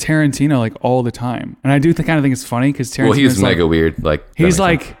happens with Tarantino all the time. And I do kind of think it's funny because Tarantino he's mega weird. He's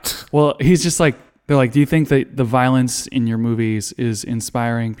he's just they're like, do you think that the violence in your movies is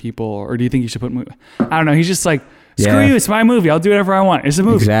inspiring people, or do you think you should put I don't know. He's just screw Yeah. you, it's my movie. I'll do whatever I want. It's a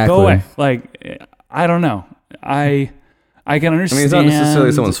movie. Exactly. Go away. I don't know. I can understand. it's not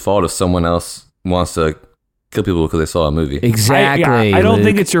necessarily someone's fault if someone else wants to kill people because they saw a movie. exactly. I don't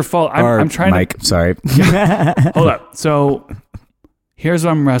think Luke. it's your fault. Or I'm trying Mike, sorry. to hold up. So here's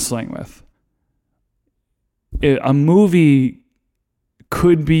what I'm wrestling with. A movie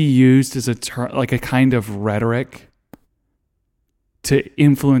could be used as a kind of rhetoric to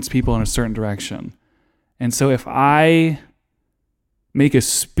influence people in a certain direction. And so if I make a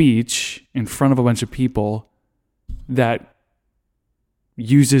speech in front of a bunch of people that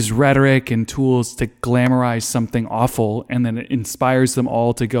uses rhetoric and tools to glamorize something awful, and then it inspires them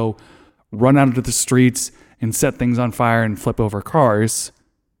all to go run out into the streets and set things on fire and flip over cars,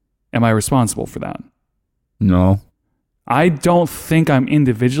 am I responsible for that? No. I don't think I'm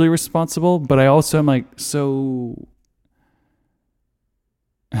individually responsible, but I also am so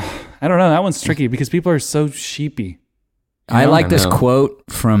I don't know. That one's tricky because people are so sheepy. I like I this know. quote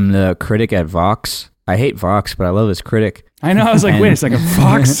from the critic at Vox. I hate Vox, but I love this critic. I know. I was like, wait a second,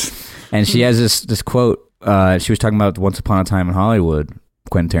 Fox. And she has this quote. She was talking about Once Upon a Time in Hollywood,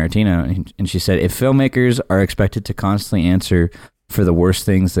 Quentin Tarantino, and she said, if filmmakers are expected to constantly answer for the worst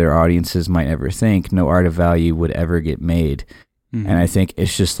things their audiences might ever think, no art of value would ever get made. Mm-hmm. And I think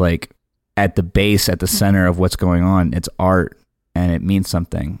it's just at the base, at the center of what's going on, it's art and it means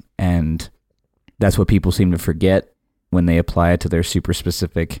something. And that's what people seem to forget when they apply it to their super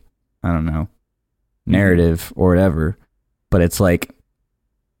specific, I don't know, narrative or whatever. But it's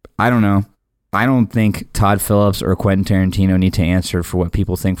I don't know. I don't think Todd Phillips or Quentin Tarantino need to answer for what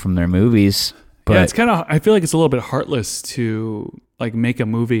people think from their movies. But Yeah, it's kind of. I feel like it's a little bit heartless to make a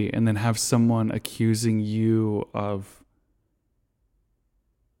movie and then have someone accusing you of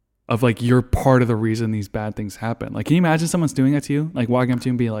you're part of the reason these bad things happen. Can you imagine someone's doing that to you? Walking up to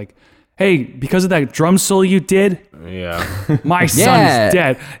you and being like, "Hey, because of that drum solo you did, Yeah. my son's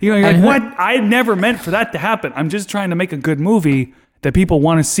dead." You're like, "What? I never meant for that to happen. I'm just trying to make a good movie that people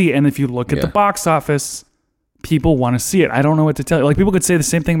want to see. And if you look at the box office, people want to see it. I don't know what to tell you. People could say the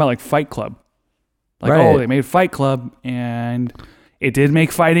same thing about Fight Club. Right. Oh, they made Fight Club and it did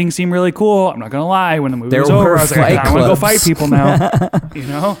make fighting seem really cool. I'm not going to lie. When the movie was over, I was like, I want to go fight people now.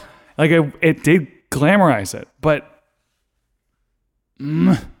 It did glamorize it. But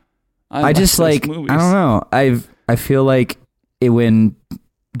I just this I movies. don't know. I I feel like when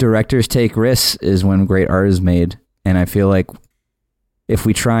directors take risks is when great art is made. And I feel like if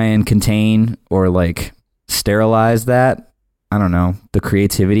we try and contain or like sterilize that, I don't know, the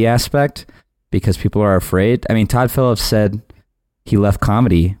creativity aspect, because people are afraid. I mean, Todd Phillips said he left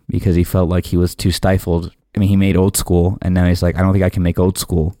comedy because he felt like he was too stifled. I mean, he made Old School, and now he's like, I don't think I can make Old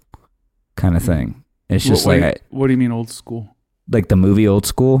School kind of thing. It's just what do you mean Old School? Like the movie Old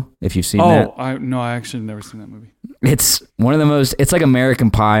School, if you've seen that. I actually have never seen that movie. It's one of the most, it's like American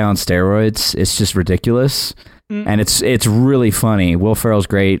Pie on steroids. It's just ridiculous. And it's really funny. Will Ferrell's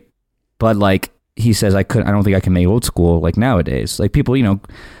great, but like he says, I don't think I can make Old School like nowadays. Like people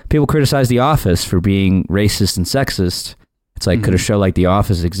criticize The Office for being racist and sexist. It's like, could a show like The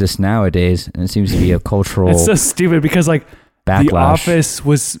Office exist nowadays? And it seems to be a cultural It's so stupid because like backlash. The Office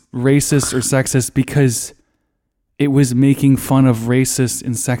was racist or sexist because it was making fun of racist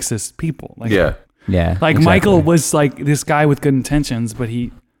and sexist people. Like, Yeah. Yeah. Like exactly. Michael was like this guy with good intentions, but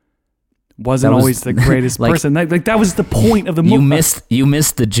he wasn't always the greatest like, person. That was the point of the movie. You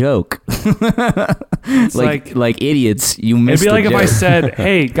missed the joke. It's like idiots. You missed. It'd be like the if joke. I said,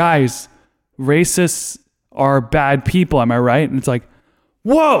 "Hey guys, racists are bad people." Am I right? And it's like,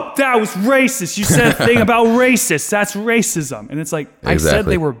 "Whoa, that was racist. You said a thing about racists. That's racism." And it's like, I said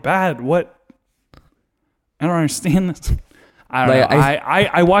Exactly. they were bad. What? I don't understand this. I don't Like, know.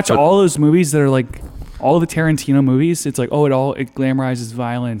 I watch all those movies that are like all the Tarantino movies. It's like, oh, it glamorizes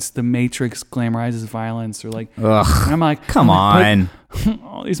violence. The Matrix glamorizes violence, or like, Ugh, and I'm like, come on.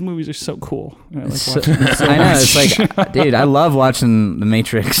 all these movies are so cool. I like So- watching them so I know. much. It's like, dude, I love watching The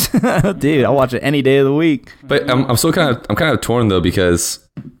Matrix. Dude, I'll watch it any day of the week. But I'm kind of torn though, because,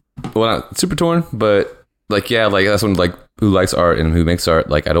 well, not super torn, but like, yeah, like that's when like who likes art and who makes art.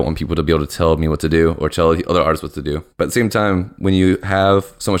 Like, I don't want people to be able to tell me what to do or tell other artists what to do. But at the same time, when you have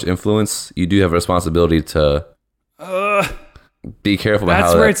so much influence, you do have a responsibility to be careful about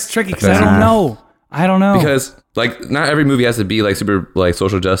That's how where that it's tricky because I affects don't you. know. I don't know. Because like not every movie has to be like super like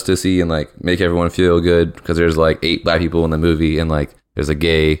social justice-y and like make everyone feel good because there's like 8 black people in the movie and like there's a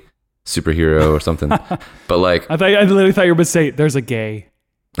gay superhero or something. But like I literally thought you were going to say there's a gay.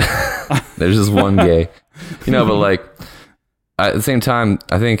 there's just one gay, but like at the same time,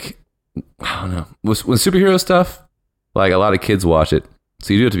 I think, I don't know, with superhero stuff, like a lot of kids watch it,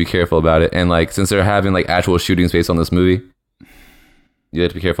 so you do have to be careful about it. And like since they're having like actual shootings based on this movie, you have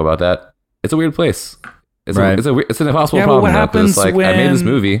to be careful about that. It's a weird place. It's Right. It's an impossible Yeah, but problem. what though, 'cause happens it's like I made this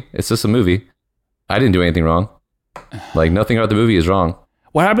when- movie. It's just a movie. I didn't do anything wrong. Like nothing about the movie is wrong.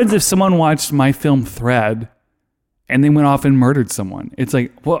 What happens if someone watched my film Thread and then went off and murdered someone? It's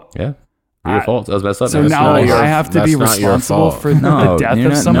like, what? Yeah, your fault. That was messed up. So man. now not your- I have to be that's not your responsible fault. for No, the death you're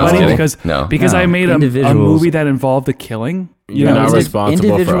of not- somebody no. because No. I made a Individuals- movie that involved a killing. You're know, not it's like- responsible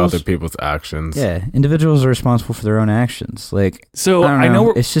for individuals- other people's actions. Yeah, individuals are responsible for their own actions. Like, So I I know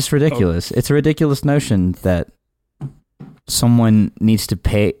we're, it's just ridiculous. It's a ridiculous notion that someone needs to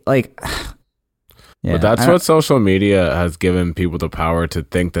pay. Like, yeah, But that's I don't- what social media has given people the power to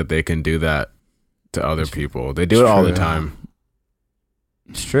think that they can do that to other people. They do it all the true. time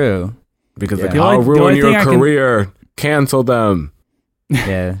It's true. because Yeah. like, The I'll only ruin your thing I can- career. Cancel them.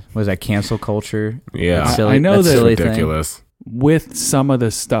 Yeah, was that cancel culture? Yeah, That's silly, I know that's that- silly thing. ridiculous. with some of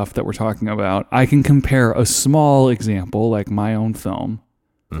the stuff that we're talking about, I can compare a small example like my own film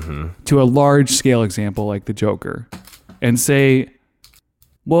to a large scale example like the Joker and say,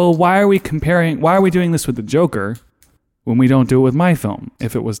 well, why are we doing this with the Joker when we don't do it with my film?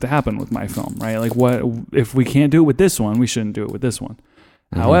 If it was to happen with my film, right? Like, what if we can't do it with this one, we shouldn't do it with this one.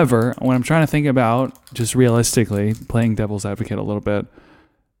 However, when I'm trying to think about just realistically playing devil's advocate a little bit,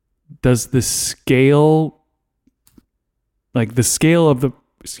 does the scale of the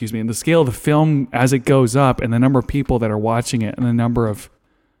film as it goes up and the number of people that are watching it and the number of,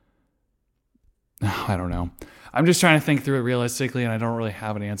 I don't know. I'm just trying to think through it realistically and I don't really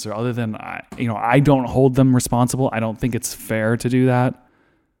have an answer other than, I don't hold them responsible. I don't think it's fair to do that.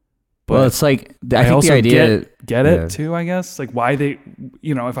 But Well, it's like I think also the idea. get yeah. it too, I guess. Like why they,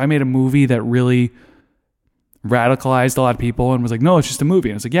 if I made a movie that really radicalized a lot of people and was like, no, it's just a movie.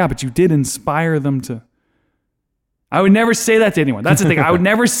 And it's like, yeah, but you did inspire them to. I would never say that to anyone. That's the thing. I would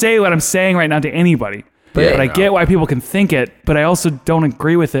never say what I'm saying right now to anybody. But I get why people can think it, but I also don't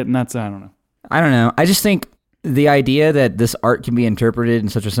agree with it. And that's, I don't know. I don't know. I just think the idea that this art can be interpreted in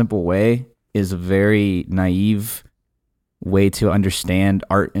such a simple way is a very naive way to understand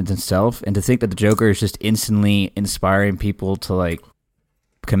art in itself, and to think that the Joker is just instantly inspiring people to like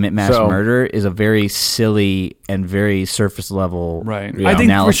commit mass murder is a very silly and very surface level. Right. Yeah. I think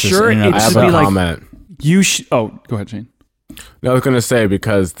for Analysis sure in and of it I have should a be like, comment. oh, go ahead, Shane. No, I was gonna say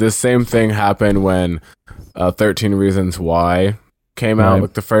because this same thing happened when 13 Reasons Why came out, Right.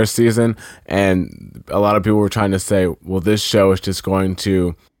 like the first season, and a lot of people were trying to say, well, this show is just going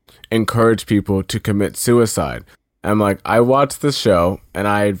to encourage people to commit suicide. I'm like, I watched the show and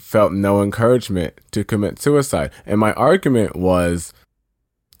I felt no encouragement to commit suicide. And my argument was,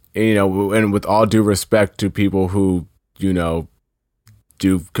 you know, and with all due respect to people who, you know,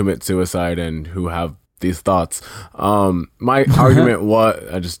 do commit suicide and who have these thoughts, my argument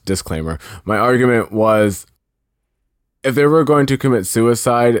was, disclaimer, my argument was, if they were going to commit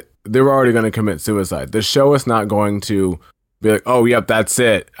suicide, they were already going to commit suicide. The show is not going to be like, oh, yep, that's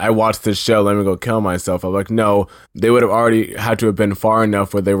it. I watched this show. Let me go kill myself. I'm like, no, they would have already had to have been far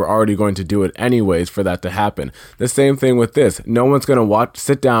enough where they were already going to do it anyways for that to happen. The same thing with this. No one's going to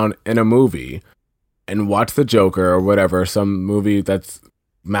sit down in a movie and watch The Joker or whatever, some movie that's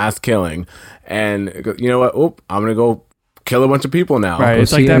mass killing, and go, you know what? Oop, I'm going to go kill a bunch of people now. Right.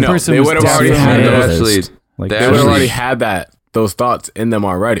 It's like see, that no, person they was would have already definitely- had those. Actually, Like, they They would have Actually- already had those thoughts in them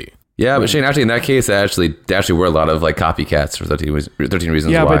already. Yeah, but Shane, actually, in that case, there actually were a lot of like copycats for 13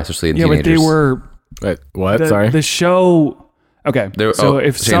 Reasons Why, especially in teenagers. but they were Wait, what? the, Sorry. the show. Okay, so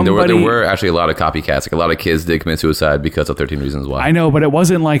if Shane, somebody, there were actually a lot of copycats. Like a lot of kids did commit suicide because of 13 Reasons Why. I know, but it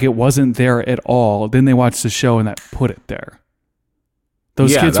wasn't like it wasn't there at all. Then they watched the show and that put it there.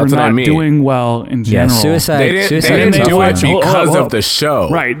 Those Yeah, kids were that's what I not mean. doing well in yeah, general. suicide. They didn't suicide didn't is do tough, it man. Hold because on. of the show.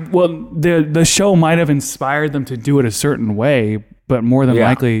 Right. Well, the show might have inspired them to do it a certain way, but more than Yeah.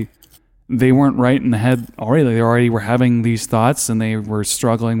 likely, they weren't right in the head already. They already were having these thoughts and they were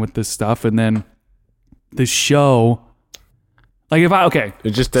struggling with this stuff. And then the show, like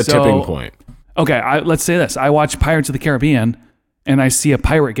It's just a so- tipping point. okay, let's say this. I watch Pirates of the Caribbean and I see a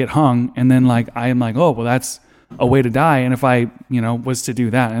pirate get hung, and then like I am like, oh, well, that's a way to die. And if I, was to do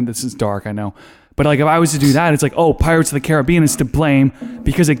that, and this is dark, I know, but like if I was to do that, it's like, oh, Pirates of the Caribbean is to blame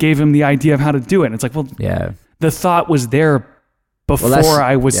because it gave him the idea of how to do it. And it's like, well, Yeah. the thought was there before that's-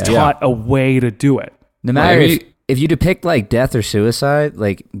 I was yeah. taught a way to do it. No matter Well, if you depict like death or suicide,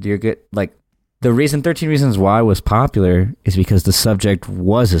 like you're good. Like the reason 13 Reasons Why was popular is because the subject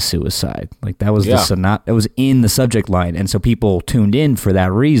was a suicide. Like that was that was in the subject line, and so people tuned in for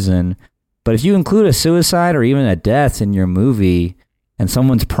that reason. But if you include a suicide or even a death in your movie, and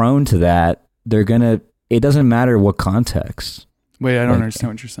someone's prone to that, they're gonna. It doesn't matter what context. Wait, I don't Like-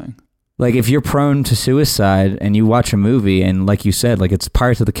 understand what you're saying. Like if you're prone to suicide and you watch a movie and like you said, like it's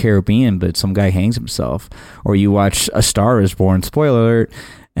Pirates of the Caribbean, but some guy hangs himself, or you watch A Star Is Born, spoiler alert,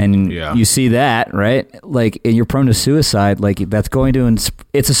 and you see that, right? Like, and you're prone to suicide, like that's going to,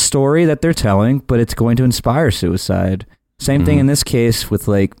 it's a story that they're telling, but it's going to inspire suicide. Same thing in this case with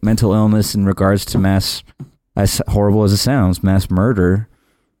like mental illness in regards to mass, as horrible as it sounds, mass murder.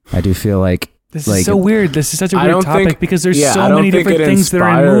 I do feel like, This is so weird. This is such a weird topic because there's I so don't many think different it things that are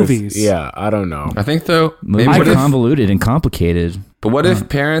in inspires- movies. Yeah, I don't know. I think though, maybe movies what are if, convoluted and complicated. but what if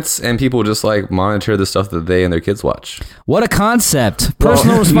parents and people just like monitor the stuff that they and their kids watch? What a concept!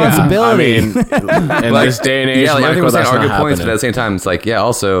 Personal responsibility. Yeah, I mean, in this day and age, yeah, like everything Michael, was saying that's are not good points, but at happening. the same time, it's like, yeah,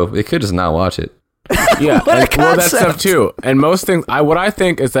 also they could just not watch it. Yeah, What a and, well, that stuff concept. too. And most things, what I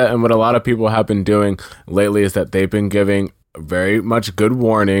think is that, and what a lot of people have been doing lately is that they've been giving very much good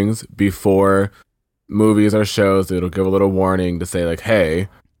warnings before movies or shows. It'll give a little warning to say like, hey,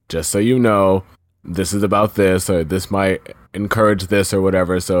 just so you know, this is about this, or this might encourage this or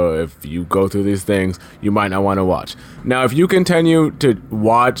whatever. So if you go through these things, you might not want to watch. Now, if you continue to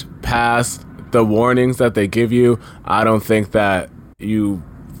watch past the warnings that they give you, I don't think that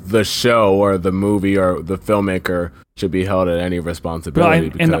the show or the movie or the filmmaker should be held at any responsibility.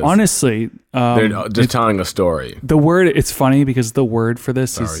 And because honestly, they're just telling a story. the word, it's funny because the word for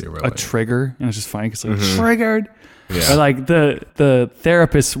this is Sorry, a really. trigger. And it's just funny because like triggered. Yeah. But like the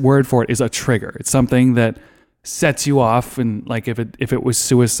therapist's word for it is a trigger. It's something that sets you off. And like if it was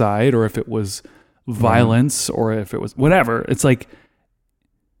suicide or if it was violence or if it was whatever, it's like,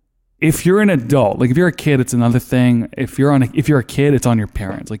 if you're an adult, like if you're a kid, it's another thing. If you're a kid, it's on your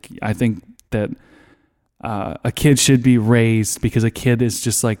parents. Like I think that a kid should be raised because a kid is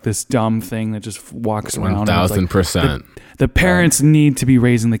just like this dumb thing that just walks around. and it's like, 1,000%. the parents need to be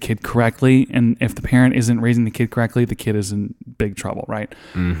raising the kid correctly, and if the parent isn't raising the kid correctly, the kid is in big trouble, right?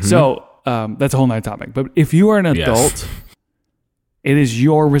 So that's a whole nother topic. But if you are an adult, it is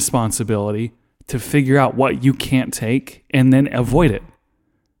your responsibility to figure out what you can't take and then avoid it.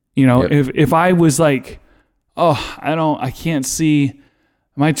 You know, if I was like, oh, I can't see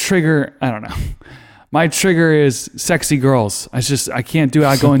my trigger. I don't know. My trigger is sexy girls. I can't do it.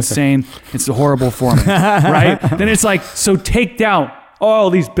 I go insane. It's horrible for me. Right? Then it's like, so take down all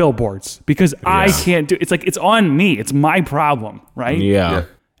these billboards because I can't do it's like, it's on me. It's my problem. Right? Yeah.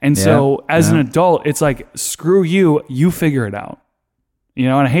 And Yeah, so as an yeah. adult, it's like, screw you, you figure it out. You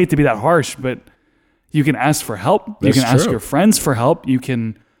know, and I hate to be that harsh, but you can ask for help. That's you can ask true. your friends for help. You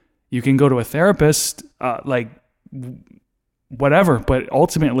can go to a therapist, whatever. But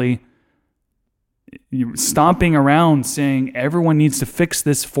ultimately, you stomping around saying everyone needs to fix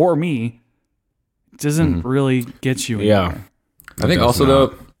this for me doesn't really get you Yeah. anywhere. I think does also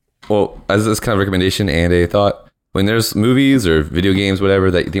not. though, well, as this kind of recommendation and a thought, when there's movies or video games, whatever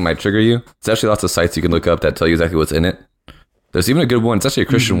that you think might trigger you, there's actually lots of sites you can look up that tell you exactly what's in it. There's even a good one. It's actually a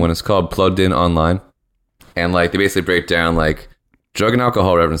Christian one. It's called Plugged In Online, and like they basically break down like drug and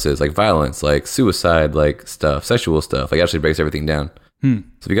alcohol references, like violence, like suicide, like stuff, sexual stuff. Like actually breaks everything down. So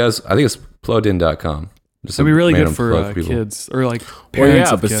if you guys, I think it's pluggedin.com. Just It'd be really random good for plug people. kids or like Well, parents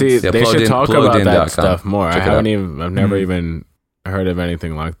yeah, of but kids. see, Yeah, they should talk about pluggedin.com. that stuff more. Check it out. I've never even heard of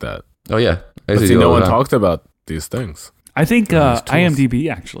anything like that. Oh yeah, I But see see, it no all the one time. talked about these things. I think Those tools. IMDb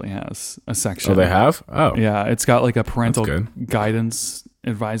actually has a section. Oh, they have? Oh. Yeah, it's got like a parental That's guidance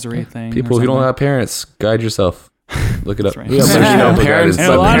advisory thing. People, or if you don't something. have parents, guide yourself. Look it up. That's right. Yeah, but you know, parents, In a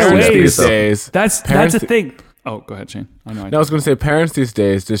but lot of parents ways. these days. That's Parents- a thing. Oh, go ahead, Shane. I know. No, I was going to say parents these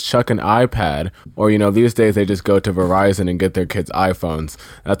days just chuck an iPad, or these days they just go to Verizon and get their kids iPhones.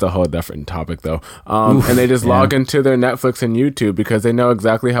 That's a whole different topic, though. And they just log into their Netflix and YouTube because they know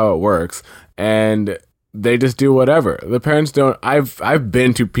exactly how it works, and they just do whatever. The parents don't. I've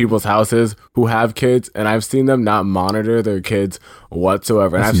been to people's houses who have kids, and I've seen them not monitor their kids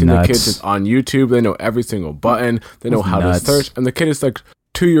whatsoever. And That's I've seen nuts. the kids just on YouTube. They know every single button. They know That's how nuts. to search, and the kid is like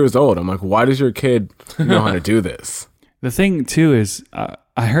 2 years old. I'm like, why does your kid know how to do this? The thing too is, I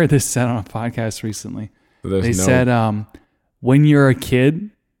heard this said on a podcast recently. There's They no- said, when you're a kid,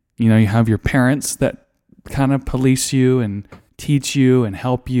 you have your parents that kind of police you and teach you and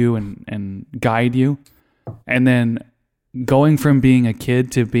help you and guide you. And then going from being a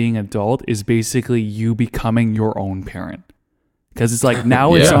kid to being adult is basically you becoming your own parent. Because it's like,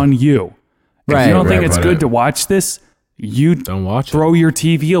 now it's Yeah. on you. If Right, you don't think right, it's right. good to watch this, you Don't watch it. throw your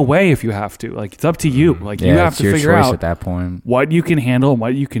TV away if you have to. Like, it's up to you. Like, you have it's to your figure choice out at that point. what you can handle and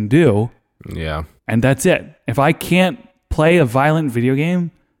what you can do. Yeah. And that's it. If I can't play a violent video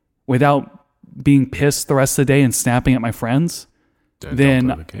game without being pissed the rest of the day and snapping at my friends, Don't play then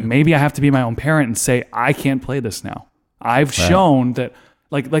the game. maybe I have to be my own parent and say, I can't play this now. I've shown that,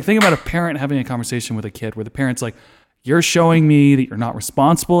 like think about a parent having a conversation with a kid where the parent's like, you're showing me that you're not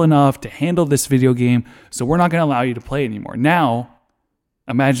responsible enough to handle this video game, so we're not going to allow you to play anymore. Now,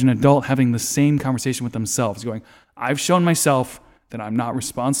 imagine an adult having the same conversation with themselves, going, I've shown myself that I'm not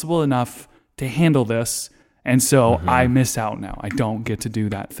responsible enough to handle this, and so I miss out now. I don't get to do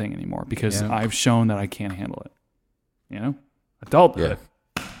that thing anymore because I've shown that I can't handle it. Adulthood.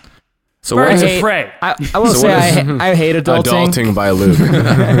 So Birds what? of prey. I will So say what I hate adulting. Adulting by Luke.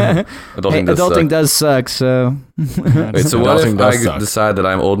 Adulting does Adulting suck. does suck. So Wait, so what Adulting if does I suck. decide that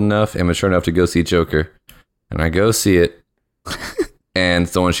I'm old enough and mature enough to go see Joker, and I go see it, and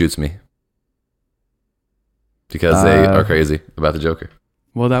someone shoots me because they are crazy about the Joker?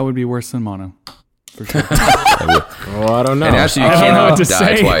 Well, that would be worse than mono. For sure. Well, I don't know. And actually, you I don't know cannot what to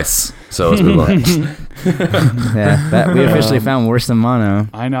die say. twice. So let's move on. yeah, that we officially found worse than mono.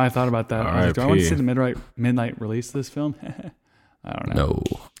 I know. I thought about that. I was like, do I want to see R.I.P.. the midnight release of this film? I don't know.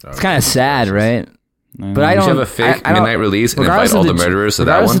 No. It's kind of sad, right? But I You don't should have a fake I don't- midnight release and regardless invite all of the J- murderers to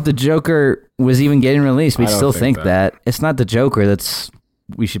that regardless one. if the Joker was even getting released, we I don't still think think that it's not the Joker that's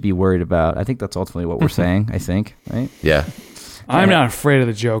we should be worried about. I think that's ultimately what we're saying. I think, right? Yeah. I'm not afraid of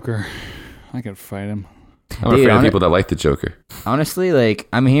the Joker. I could fight him. I'm Dude, afraid of hon- people that like the Joker. Honestly, like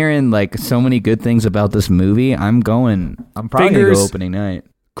I'm hearing like so many good things about this movie. I'm probably gonna Fingers go opening night.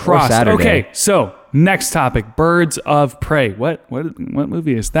 Or Crossed. Saturday. Okay, so next topic: Birds of Prey. What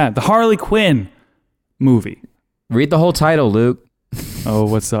movie is that? The Harley Quinn movie. Read the whole title, Luke. Oh,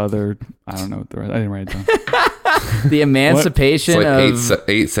 what's the other? I don't know. What the rest, I didn't write it down. The It's emancipation like of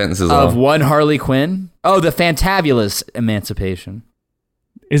eight sentences of long. one Harley Quinn. Oh, the fantabulous emancipation.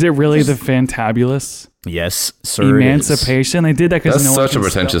 Is it really the Fantabulous Yes, sir. Emancipation? They did that because That's no one such a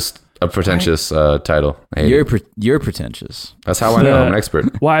can pretentious title. I hate You're it. you're pretentious. That's how I know I'm an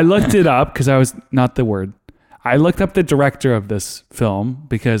expert. Well, I looked it up because I was not the word. I looked up the director of this film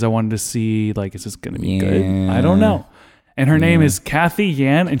because I wanted to see, like, is this going to be good? I don't know. And her name is Kathy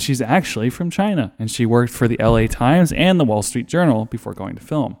Yan, and she's actually from China. And she worked for the LA Times and the Wall Street Journal before going to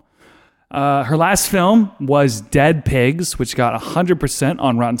film. Her last film was Dead Pigs, which got 100%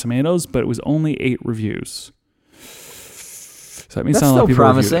 on Rotten Tomatoes, but it was only 8 reviews. So that means That's not a lot still of people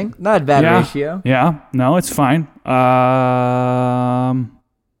reviewed it. promising. Not a bad ratio. Yeah, no, it's fine.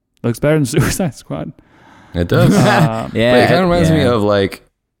 Looks better than Suicide Squad. It does. Yeah, But it kind of reminds me yeah. of like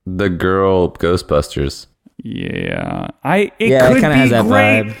the girl Ghostbusters. Yeah, it Yeah, it could kinda be has that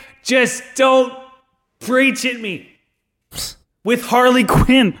great. vibe. Just don't preach at me with Harley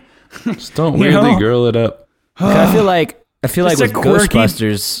Quinn. Just don't You weirdly know? girl it up. 'Cause I feel like Just with a quirky-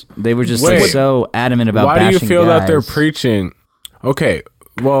 Ghostbusters, they were just Wait. so adamant about Why do you bashing feel that they're guys. preaching? Okay,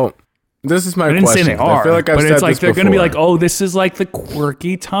 well, this is my I didn't question. say they are, I feel like I've but said it's like this they're going to be before. like, oh, this is like the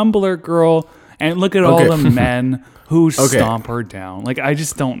quirky Tumblr girl, and look at all Okay. the men who Okay. stomp her down. Like, I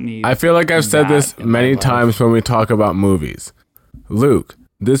just don't need. I feel like I've said this that in many my life. times when we talk about movies. Luke,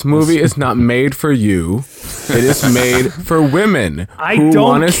 this movie is not made for you. It is made for women I who don't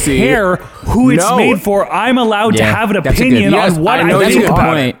want to see. care who it's No. made for. I'm allowed to Yeah, have an that's a good- opinion Yes, on what I I, know That's a think you good are.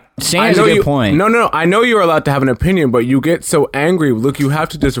 about it. point. Shane has a good point. No, I know you're allowed to have an opinion, but you get so angry. Luke, you have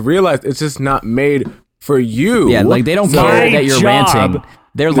to just realize it's just not made for you. Yeah, like they don't So- care My that you're job- ranting.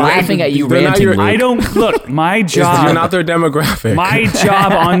 They're laughing at you they're not ranting. your- Luke. I don't look. My You're job. not their demographic. My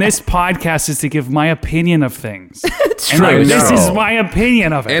job on this podcast is to give my opinion of things. And true. like, this No. is my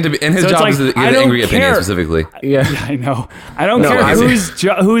opinion of it. And his So it's job like, is to give I an don't angry opinion care. specifically. yeah. I know. I don't No, care I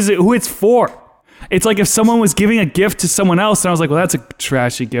mean- who it's for. It's like if someone was giving a gift to someone else, and I was like, "Well, that's a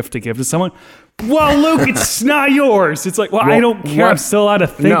trashy gift to give to someone." Well, Luke, it's not yours. It's like, well, I don't care. I'm still allowed to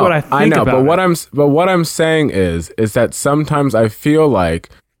think what I think know, about. but what I'm saying is that sometimes I feel like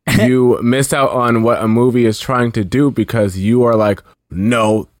you miss out on what a movie is trying to do because you are like,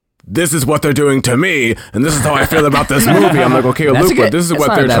 no, this is what they're doing to me, and this is how I feel about this movie. I'm like, okay, That's Luke, a good- but this is that's what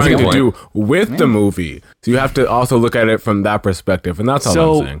not they're a bad trying to point. do with the movie. So you have to also look at it from that perspective, and that's all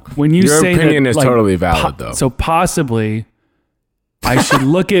So I'm saying. when you Your say opinion that, is like, totally valid, though. So possibly, I should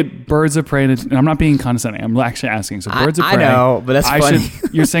look at Birds of Prey. And I'm not being condescending. I'm actually asking. So Birds of I Prey. know, but that's funny.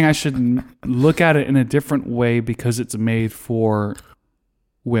 You're saying I should look at it in a different way because it's made for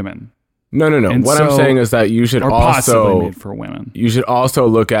women, No. And What I'm so- saying is that you should or possibly also made for women. you should also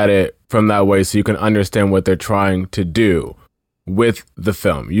look at it from that way so you can understand what they're trying to do with the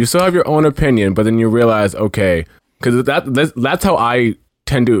film. You still have your own opinion, but then you realize, okay, because that's how I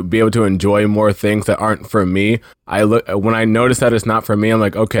tend to be able to enjoy more things that aren't for me. When I notice that it's not for me, I'm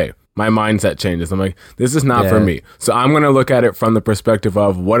like, okay, my mindset changes. I'm like, this is not for Yeah. me. So I'm going to look at it from the perspective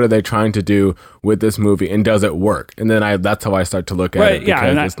of what are they trying to do with this movie and does it work? And then that's how I start to look at Right? it Yeah,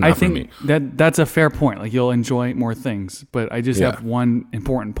 because and it's not I for think me. that's a fair point. Like you'll enjoy more things, but I just Yeah. have one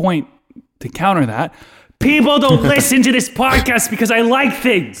important point to counter that. People don't listen to this podcast because I like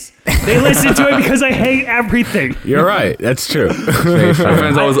things. They listen to it because I hate everything. You're right. That's true. My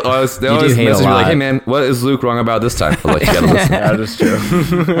friends always do message hate me a like, lot. "Hey man, what is Luke wrong about this time?" I'm like, you gotta listen. That is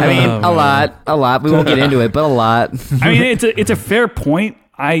true. I mean, a lot. We won't get into it, but a lot. I mean, it's a fair point.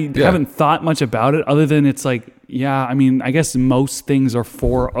 I haven't thought much about it other than it's like, yeah, I mean, I guess most things are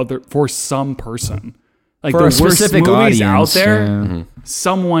for some person. Like For the a worst specific movies out audience, there,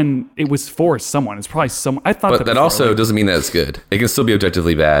 yeah. it was for someone. It's probably someone. I thought But that before, also like, doesn't mean that it's good. It can still be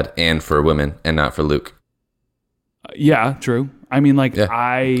objectively bad and for women and not for Luke. yeah, true. I mean, like Yeah.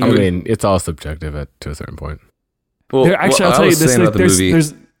 I mean, it's all subjective to a certain point. Well, actually, what I'll tell I you was this. saying Like, about the movie,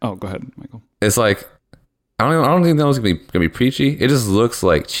 there's. Oh, go ahead, Michael. it's like I don't think that was gonna be preachy. It just looks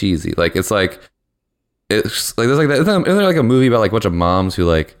like cheesy. Like it's like there's like that. Isn't there like a movie about like a bunch of moms who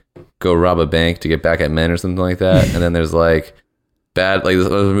like go rob a bank to get back at men or something like that? And then there's like bad like this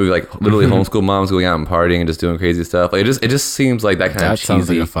other movie like literally homeschool moms going out and partying and just doing crazy stuff. Like it just seems like that kind That of sounds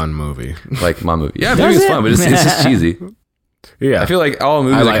cheesy like a fun movie. like mom movie. Yeah, maybe it's fun, but it's just cheesy. Yeah. I feel like all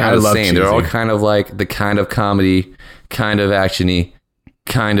movies I are kind of the love same. They're all cheesy. kind of like the kind of comedy, kind of actiony,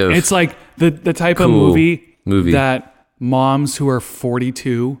 kind of. It's like the type of Cool movie that moms who are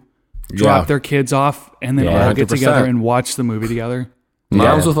 42 drop their kids off and then Yeah, all get 100%. together and watch the movie together.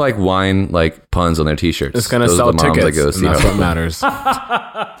 moms with like wine like puns on their t-shirts. It's gonna Those sell are the moms tickets, that go and see that's Harley. what matters.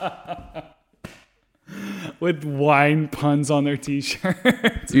 With wine puns on their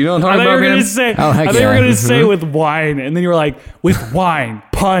t-shirts. You know what I I'm thought talking you were about, gonna man? say. Oh, heck I thought you were yeah. gonna say with wine, and then you were like, with wine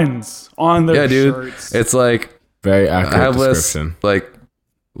puns on their Yeah, dude. shirts. It's like Very I accurate have less description. like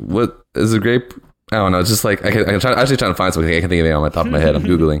what is a grape. I don't know. It's just like I'm actually trying to find something. I can't think of it on my top of my head. I'm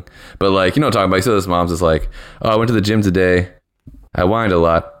googling, but like you know what I'm talking about. So this mom's just like, oh, I went to the gym today. I whined a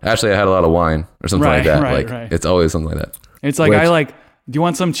lot. Actually, I had a lot of wine or something like that. Like it's always something like that. It's like Which- I like. Do you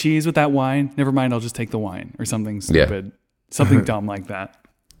want some cheese with that wine? Never mind. I'll just take the wine or something Yeah. stupid, something dumb like that.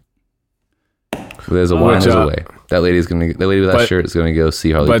 There's a wine. Which, There's a way. That lady with that but- shirt is gonna go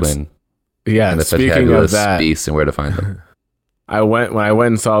see Harley but- Quinn Yeah. and the Speaking of fabulous that, beasts and where to find them. when I went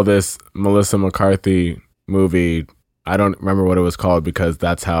and saw this Melissa McCarthy movie. I don't remember what it was called because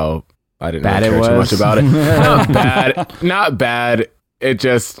that's how I didn't Bad really it care too was. much about it. Not bad. Not bad.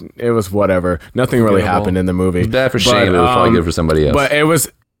 It was whatever. Nothing really Forgettable. happened in the movie. It's bad for Shane, but it was probably good for somebody else. But it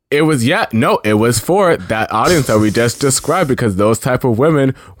was It was it was for that audience that we just described, because those type of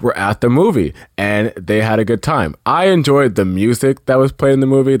women were at the movie and they had a good time. I enjoyed the music that was played in the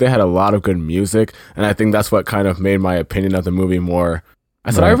movie. They had a lot of good music, and I think that's what kind of made my opinion of the movie more.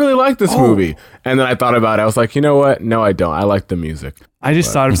 I said, I really like this movie. And then I thought about it. I was like, you know what? No, I don't. I like the music. I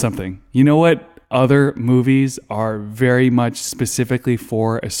just thought of something. You know what? Other movies are very much specifically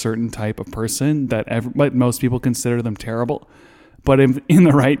for a certain type of person but most people consider them terrible. But in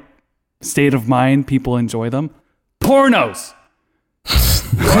the right state of mind, people enjoy them. Pornos.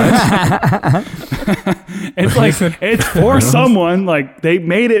 It's like, it's for someone. Like, they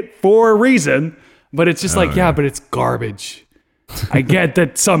made it for a reason, but it's just but it's garbage. I get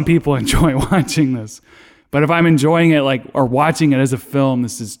that some people enjoy watching this, but if I'm enjoying it or watching it as a film,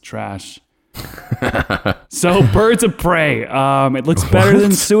 this is trash. So Birds of Prey, it looks better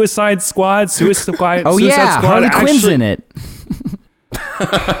than Suicide Squad. Suicide Squad Harley Quinn's in it.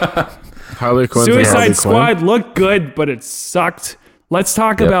 Harley Quinn. Suicide Squad looked good, but it sucked. Let's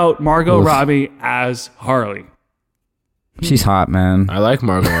talk about Margot Robbie as Harley. She's hot, man. I like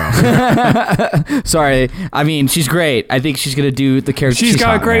Margot Robbie. Sorry. I mean, she's great. I think she's going to do the character. She's got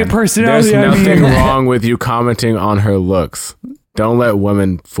hot, a great man. personality. There's nothing wrong with you commenting on her looks. Don't let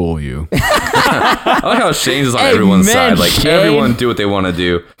women fool you. I like how Shane's is on everyone's side. Like, Shane. everyone do what they want to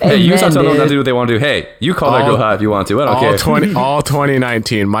do. Hey, you start telling them not to do what they want to do. Hey, you call that girl hot if you want to. I don't care. All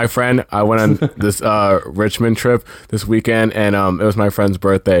 2019. My friend, I went on this Richmond trip this weekend, and it was my friend's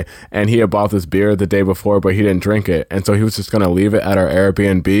birthday, and he had bought this beer the day before, but he didn't drink it, and so he was just going to leave it at our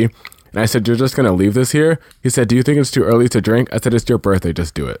Airbnb. And I said, you're just going to leave this here? He said, do you think it's too early to drink? I said, it's your birthday.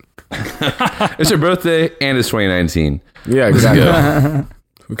 Just do it. It's your birthday, and it's 2019. Yeah, exactly.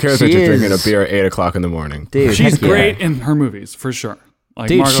 Who cares that you're drinking a beer at 8 o'clock in the morning? Dude, She's great in her movies, for sure. Like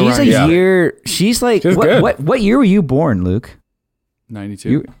Dude, Margot she's Robbie. a year. She's like, She's good. what year were you born, Luke?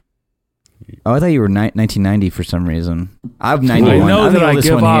 92. I thought you were 1990 for some reason. I'm 91. I know I'm that the I oldest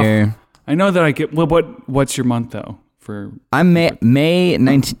give one off. here. I know that I get. Well, what's your month though? I'm May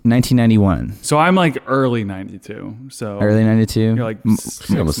 1991. So I'm like early 92. So Early 92. you're like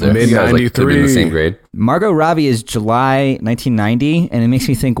Almost there. Mid- You guys, like, could be in the same grade. Margot Robbie is July 1990, and it makes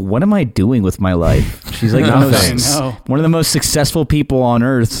me think, what am I doing with my life? She's like Nothing. one of the most successful people on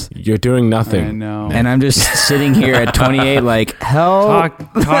earth, You're doing I nothing. know. and I'm just sitting here at 28 like, help.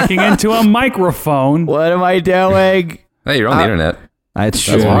 Talking into a microphone. What am I doing? Hey, you're on the internet. It's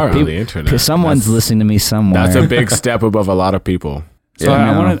true. That's hard on People- the internet. Someone's listening to me somewhere. That's a big step above a lot of people. So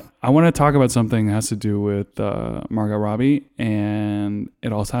Yeah. I want to talk about something that has to do with Margot Robbie, and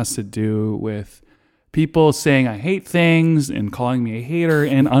it also has to do with people saying I hate things and calling me a hater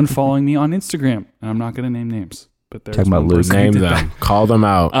and unfollowing me on Instagram. And I'm not going to name names, but there's Talking about one Luke. person who Name did them. Call them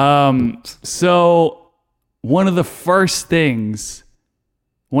out. that. So one of the first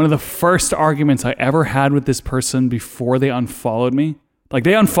arguments I ever had with this person before they unfollowed me, like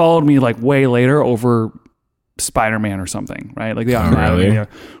they unfollowed me like way later over Spider-Man or something, right? Like they got mad really? at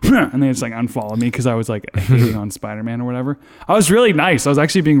me, and they just like unfollowed me because I was like hating on Spider-Man or whatever. I was really nice. I was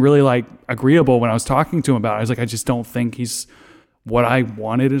actually being really like agreeable when I was talking to him about it. I was like, I just don't think he's what I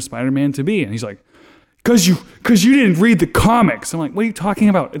wanted a Spider-Man to be. And he's like, Cause you didn't read the comics. I'm like, what are you talking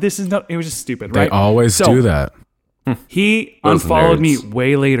about? This is not. It was just stupid, right? They always So, do that. He Those unfollowed me nerds.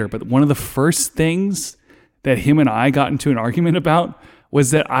 way later, but one of the first things that him and I got into an argument about was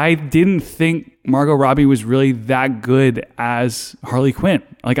that I didn't think Margot Robbie was really that good as Harley Quinn.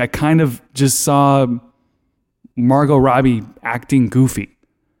 Like I kind of just saw Margot Robbie acting goofy,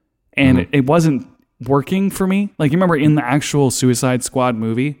 and it wasn't working for me. Like you remember in the actual Suicide Squad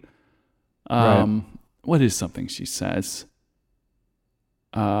movie, what is something she says?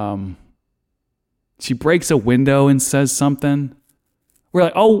 She breaks a window and says something. We're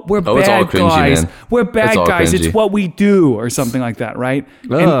like, we're Oh, it's all bad cringy, guys. man. We're bad It's all guys. It's cringy. what we do, or something like that, right?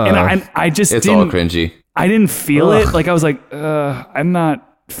 And I just It's all didn't. cringy. I didn't feel it. Like I was like, I'm not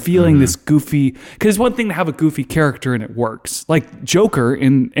feeling this goofy. Because it's one thing to have a goofy character and it works. Like Joker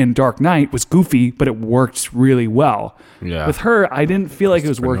in Dark Knight was goofy, but it worked really well. Yeah. With her, I didn't feel like it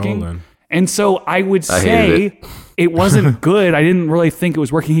was working. Nolan. And so I would I say hated it wasn't good. I didn't really think it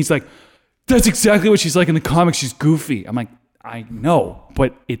was working. He's like, that's exactly what she's like in the comics. She's goofy. I'm like, I know,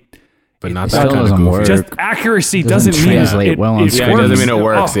 but But not still that kind of doesn't goofy. work. just accuracy doesn't mean translate it, well on it Yeah, it works. doesn't mean it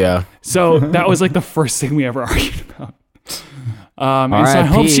works, yeah. So that was like the first thing we ever argued about. And so I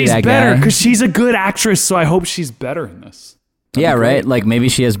hope R.I.P. she's that better guy. because she's a good actress. So I hope she's better in this. Yeah, right. Like maybe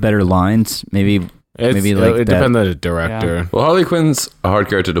she has better lines. Maybe like it that. depends on the director. Yeah. Well, Harley Quinn's a hard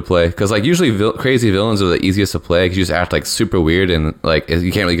character to play because, like, usually crazy villains are the easiest to play because you just act like super weird and like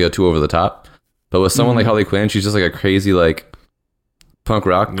you can't really go too over the top. But with someone like Harley Quinn, she's just like a crazy, like, punk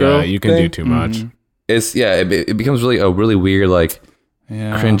rock girl. Yeah, you can thing. do too much. It's it becomes really weird, like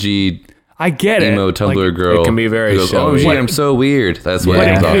cringy I get emo it. Tumblr Like, girl. it can be very who goes, showy. oh shit, I'm so weird. That's what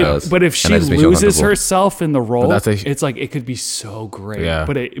Yeah. it but, does. but if she And that just makes me loses uncomfortable. herself in the role, But that's it's like it could be so great. Yeah.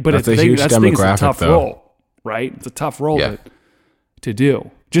 But That's a huge that's the thing, it's a demographic, tough though. role, right? It's a tough role Yeah. to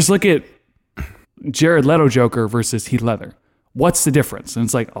do. Just look at Jared Leto Joker versus Heath Ledger. What's the difference? And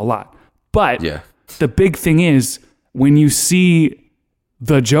it's like a lot. But Yeah. the big thing is when you see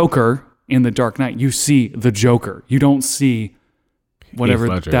the Joker in The Dark Knight, you see the Joker. You don't see whatever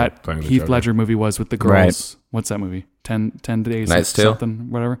Ledger that playing the Heath Joker. Ledger movie was with the girls. Right. What's that movie? 10 days Knight's or Tale? something,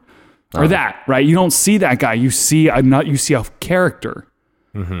 whatever. Or that, right? You don't see that guy. You see you see a character.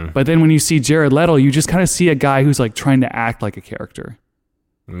 But then when you see Jared Leto, you just kind of see a guy who's like trying to act like a character.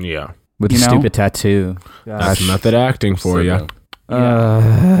 Yeah. With You the know? stupid tattoo. That's method acting for So you.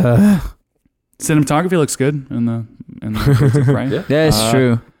 dumb. Cinematography looks good in the right? Yeah. Yeah, it's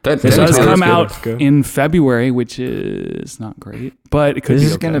true. That It does looks come good. out good. in February, which is not great, but it could This be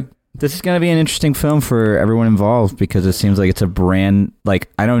is okay. gonna be an interesting film for everyone involved because it seems like it's a brand. Like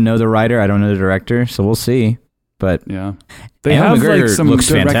I don't know the writer, I don't know the director, so we'll see. But Yeah, they Ewan have McGregor like some looks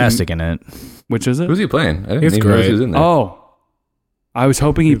good fantastic in it. Which is it? Who's he playing? I didn't He's even know great. he was in there. Oh, I was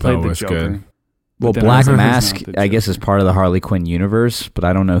hoping he He's played the always Joker. good. Well, then I Black was like, he's Mask, not the I guess, is part of the Harley Quinn universe, but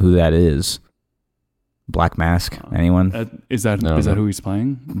I don't know who that is. Black Mask, anyone? Is that No, no. who he's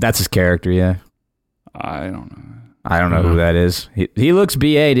playing? That's his character, yeah. I don't know. I don't know No. who that is. He looks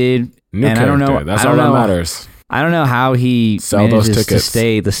BA, dude. New And I don't character. know- That's I all don't that know. matters. I don't know how he Sell those manages to tickets.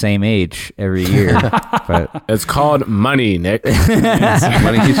 stay the same age every year. But It's called money, Nick.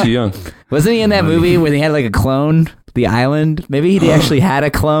 Money keeps you young. wasn't he in that movie where they had like a clone, The Island? Maybe he actually had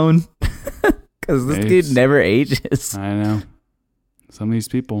a clone. Because this Maybe. dude never ages. I know. Some of these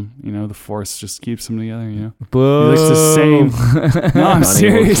people, the Force just keeps them together. He Whoa. looks the same. No, I'm Money will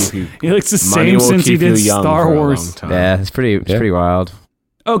serious. keep you- He looks the Money same will since he keep you did young Star for a Wars. long time. Yeah, it's pretty wild.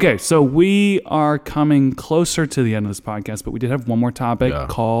 Okay, so we are coming closer to the end of this podcast, but we did have one more topic Yeah.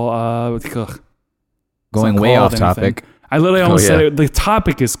 called Going not way called off anything. topic. I literally almost Oh, said yeah. it. The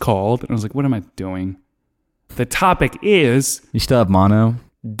topic is called, and I was like, what am I doing? The topic is You still have mono?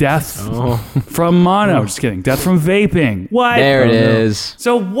 death Oh, from mono. Just kidding. Death from vaping. What? There it no. is.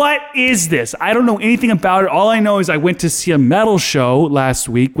 So what is this? I don't know anything about it. All I know is I went to see a metal show last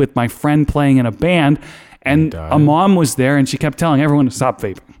week with my friend playing in a band, and a mom was there, and she kept telling everyone to stop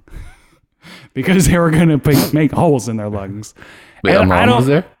vaping because they were going to make holes in their lungs. Wait, And a I mom don't- was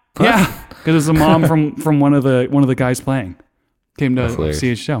there? Yeah, because it was a mom from one of the guys playing came to hilarious. see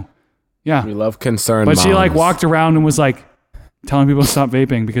his show. Yeah, we love concerned but she like moms. walked around and was like telling people to stop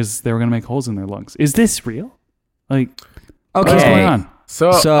vaping because they were going to make holes in their lungs. Is this real? Like, what's going Okay. on?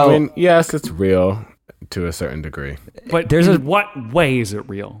 So, So- I mean, yes, it's real to a certain degree. But There's in a- what way is it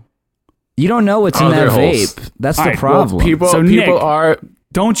real? You don't know what's Oh, in that they're holes. vape. That's All the right, well, problem. People So, people Nick- are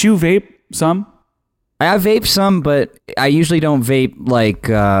Don't you vape some? I vape some, but I usually don't vape like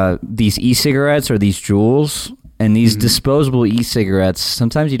these e-cigarettes or these Juuls. And these disposable e-cigarettes,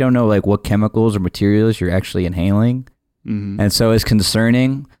 sometimes you don't know like what chemicals or materials you're actually inhaling. And so it's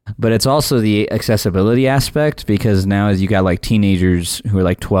concerning. But it's also the accessibility aspect because now as you got like teenagers who are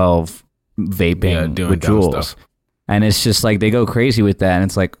like 12 vaping doing with dumb Juuls. stuff. And it's just like they go crazy with that. And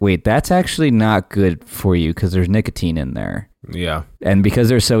it's like, wait, that's actually not good for you because there's nicotine in there. yeah. And because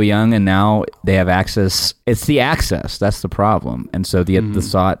they're so young and now they have access, it's the access that's the problem. And so the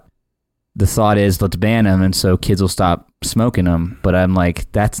thought is let's ban them, and so kids will stop smoking them. But I'm like,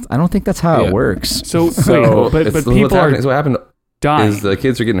 I don't think that's how Yeah. it works. So, So, wait, but It's- people what's are happening, so what happened dying. is the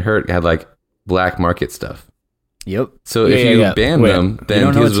kids are getting hurt had like black market stuff. Yep. So Yeah, if yeah, you yeah. ban Wait, them, you then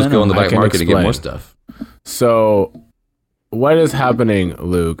don't know kids what's just in go on the them. I black can market to get more explain. stuff. So, what is happening,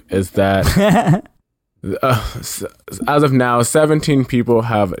 Luke, is that as of now, 17 people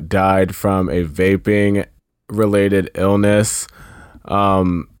have died from a vaping related illness.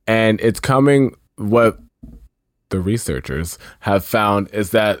 And it's coming, what the researchers have found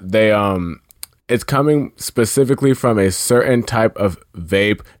is that it's coming specifically from a certain type of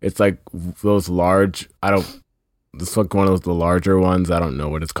vape. It's like those large, it's like one of the larger ones. I don't know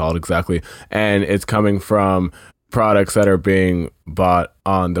what it's called exactly. And it's coming from products that are being bought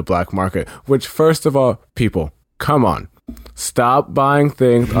on the black market, which first of all, people, come on. Stop buying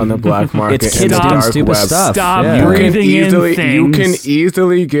things on the black market It's and kids the doing dark stupid web. stuff. Stop Yeah. You can breathing easily in you can things.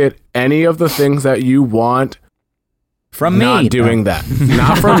 easily get any of the things that you want. From me. Not doing that.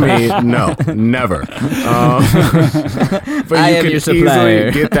 Not from me. No, never. But I you am can your supplier.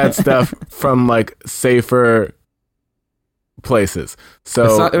 easily get that stuff from like safer places.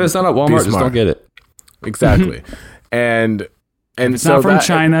 So If it's not at be Walmart, just smart. don't get it. Exactly. And And it's not from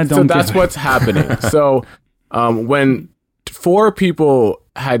China, don't So that's do it. what's happening. So when 4 people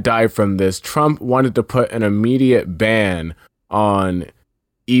had died from this, Trump wanted to put an immediate ban on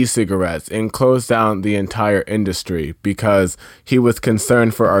e-cigarettes and close down the entire industry because he was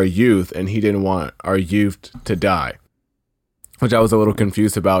concerned for our youth and he didn't want our youth to die, which I was a little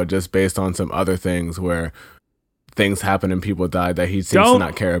confused about just based on some other things where things happen and people die that he seems to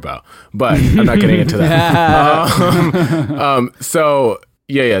not care about. But I'm not getting into that. So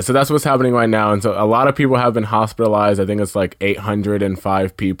that's what's happening right now. And so a lot of people have been hospitalized. I think it's like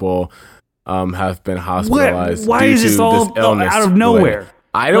 805 people have been hospitalized. Why due is this to all this illness out of nowhere?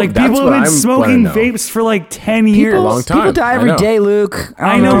 I don't. Like that's people what have been I'm smoking wanna know. vapes for like 10 years. A long time. People die I every know. day, Luke.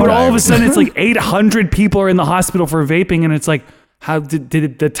 I know, but all of every a sudden it's like 800 people are in the hospital for vaping, and it's like, how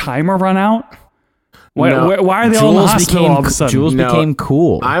did the timer run out? No. Why are they all in the hospital all of a sudden? Jules No. became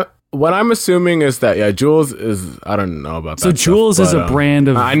cool. What I'm assuming is that Jules is. I don't know about that. So Jules stuff, is but, a brand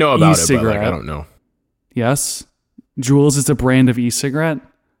of I know about e-cigarette. it, but like, I don't know. Yes, Jules is a brand of e-cigarette.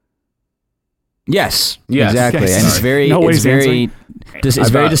 Yes, Yes. exactly, Okay, and it's sorry. very, No it's ways very, it's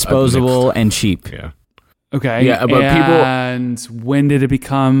very I've disposable and cheap. Yeah. Okay. Yeah, but people- And when did it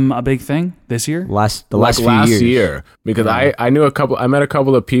become a big thing? This year? The Like last few years. year, because I met a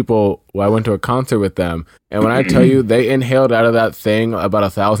couple of people who I went to a concert with them, and when I tell you they inhaled out of that thing about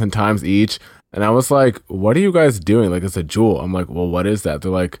 1,000 times each, and I was like, "What are you guys doing?" Like, it's a Juul. I'm like, "Well, what is that?"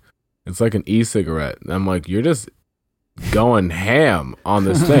 They're like, "It's like an e-cigarette." And I'm like, "You're just going ham on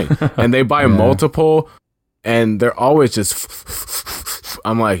this thing," and they buy multiple, and they're always just.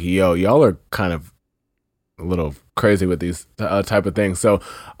 I'm like, "Yo, y'all are kind of a little crazy with these type of things." So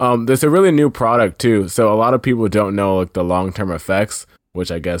there's a really new product too, so a lot of people don't know like the long-term effects,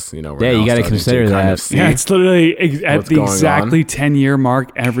 which I guess we're Yeah, now you gotta starting consider to kind that. of see. Yeah, it's literally at what's the going exactly 10-year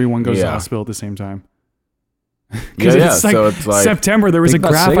mark. Everyone goes to the Yeah. hospital at the same time. Yeah, it's like so it's like September. There was a Think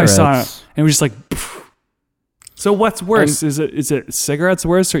about graph I saw, cigarettes. and it was just like. Pfft. So what's worse? Is it cigarettes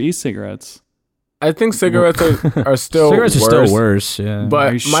worse or e-cigarettes? I think cigarettes are still Cigarettes worse, are still worse. Yeah. But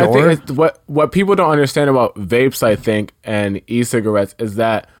Are you my sure? thing is what people don't understand about vapes, I think, and e-cigarettes is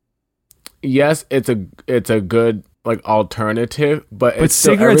that yes, it's a good like alternative, but But it's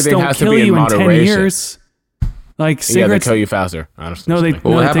still, cigarettes everything don't has to kill be you in in 10 moderation. years. Like Yeah, they cigarettes. kill you faster. Honestly, No, they Well, what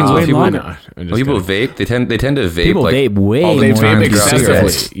no, it happens takes when way people- longer. When people vape, they tend to vape People like vape way all more the They time vape throughout the excessively. day.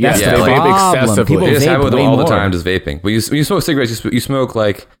 cigarettes. Yes, That's they the vape problem. excessively. People They just have vape it way all the more. time, just vaping. When you smoke cigarettes, you smoke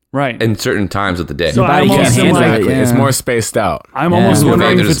like Right. in certain times of the day. So body I'm can't almost handle like, it. Yeah. It's more spaced out. I'm Yeah. almost People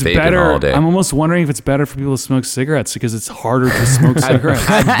wondering vape, if they're it's just vaping better. all day. I'm almost wondering if it's better for people to smoke cigarettes because it's harder to smoke cigarettes.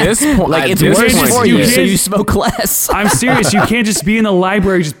 At this point, Like at it's this worse just- point, for you you, so can't- you smoke less. I'm serious. You can't just be in the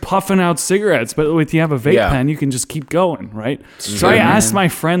library just puffing out cigarettes. But if you have a vape Yeah. pen, you can just keep going, right? So I asked my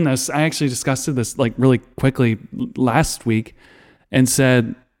friend this. I actually discussed this like really quickly last week, and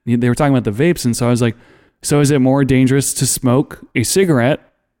said they were talking about the vapes, and so I was like, "So is it more dangerous to smoke a cigarette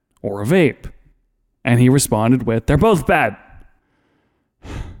or a vape?" And he responded with, "They're both bad."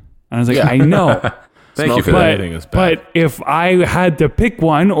 And I was like, Yeah. "I know." Thank you for Smoking that. anything is bad. But if I had to pick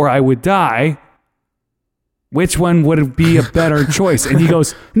one or I would die, which one would be a better choice? And he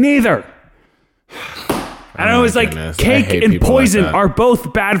goes, "Neither." And I my was like, goodness. I cake hate and people like poison that. are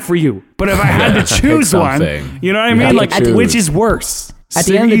both bad for you. But if I had to choose one, something. you know what I You mean? have Like, to choose. which is worse? At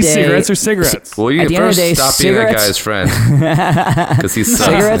the end of the day- cigarettes or cigarettes? Well, you At can the end of first the day, stop being that cigarettes- guy's friend because he sucks.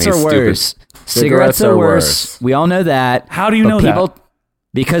 Cigarettes and are he's worse. Stupid. Cigarettes are worse. We all know that. How do you But know that?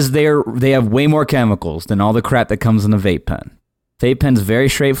 Because they have way more chemicals than all the crap that comes in a vape pen. Vape pen's very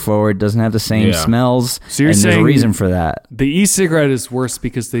straightforward, doesn't have the same Yeah. smells, So you're and there's a saying- reason for that. The e-cigarette is worse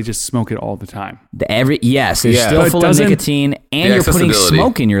because they just smoke it all the time. Yes, it's Yeah. still But full of doesn't- nicotine, and The you're putting accessibility.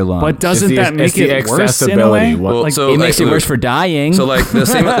 smoke in your lungs. But doesn't It's the- that make it's the it worse in a accessibility. way? Well, Like, so it makes like, it worse for dying. So like the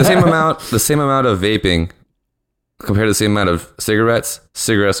same amount of vaping compared to the same amount of cigarettes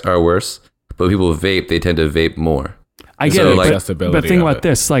are worse. But people vape, they tend to vape more. I get So, it, like, but accessibility think of about it.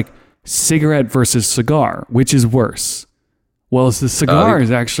 this: like cigarette versus cigar, which is worse? Well, the cigar is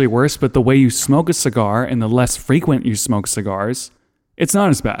actually worse, but the way you smoke a cigar and the less frequent you smoke cigars, it's not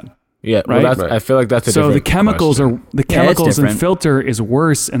as bad. Yeah, well, Right? that's, Right. I feel like that's a So the different chemicals question. are the Yeah, it's chemicals and different. filter is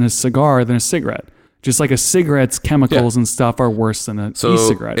worse in a cigar than a cigarette. Just like a cigarette's chemicals and stuff are worse than an So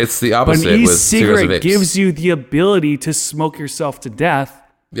e-cigarette. it's the but opposite an with cigarettes and e-cigarette vapes. gives you the ability to smoke yourself to death.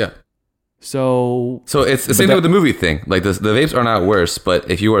 Yeah. So So it's the same thing with the movie thing. Like the vapes are not worse, but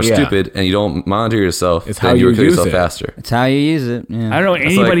if you are Yeah. stupid and you don't monitor yourself, It's then how you you will kill use yourself it. faster. It's how you use it. Yeah. I don't know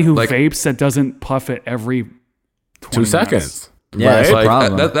anybody who like- vapes that doesn't puff it every 2 minutes. seconds. Yeah, Right? it's a Like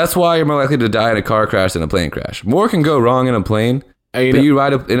problem. that's why you're more likely to die in a car crash than a plane crash. More can go wrong in a plane, And you but know- you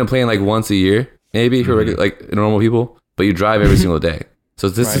ride in a plane like once a year, maybe if you're like normal people. but you drive every single day. So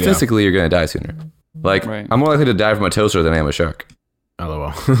statistically, you're going to die sooner. Like, I'm more likely to die from a toaster than I am a shark.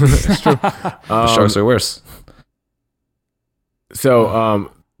 LOL. It's true. Sharks are worse. So,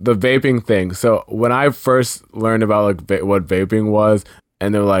 the vaping thing. So when I first learned about like what vaping was,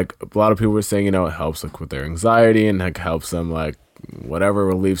 and they're like, a lot of people were saying, you know, it helps like with their anxiety and like helps them like whatever,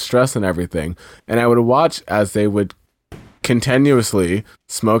 relieve stress and everything. And I would watch as they would continuously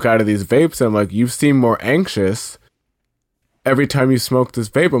smoke out of these vapes. And I'm like, you seem more anxious every time you smoke this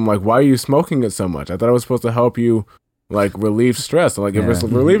vape. I'm like, why are you smoking it so much? I thought it was supposed to help you like relieve stress. I'm like, if it's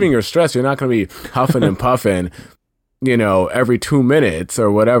relieving your stress, you're not going to be huffing and puffing, you know, every 2 minutes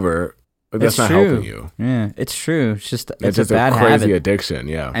or whatever. That's not helping you. Yeah, it's true. It's just a just bad a crazy habit. addiction.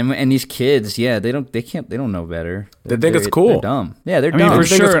 Yeah, and these kids, they don't know better. They think it's cool. They're dumb. Yeah, they're I mean, dumb. for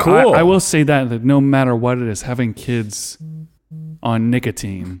sure. It's cool. I will say that no matter what it is, having kids on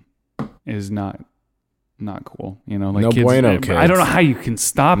nicotine is not cool. You know, like No kids, bueno, kids. I don't know how you can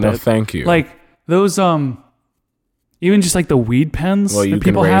stop it. No, thank you. Like those even just like the weed pens well, you that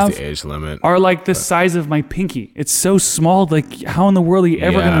can people raise have the age limit. are like the size of my pinky. It's so small. Like, how in the world are you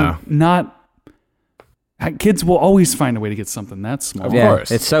ever gonna not? Kids will always find a way to get something that small. Of yeah, course.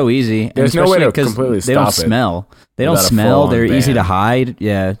 it's so easy. And There's no way to especially 'cause completely they don't stop it smell. They don't without a smell. full-on They're easy to ban. hide.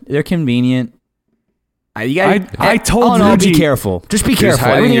 Yeah, they're convenient. You gotta, I told all in all, be Ruji- careful. Just be You're just careful.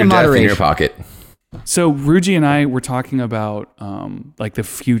 hiding Everything your in death in your moderation. pocket. So Ruji and I were talking about like the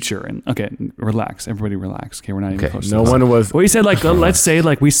future, and okay, relax, everybody, relax. Okay, we're not even close. No to this. one was. Well, he said like let's say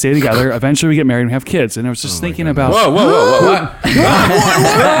like we stay together. Eventually, we get married and we have kids. And I was just thinking about. Whoa! What?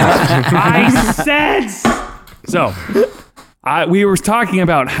 I said so. We were talking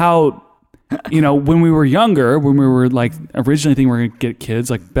about how, you know, when we were younger, when we were like originally thinking we were gonna get kids,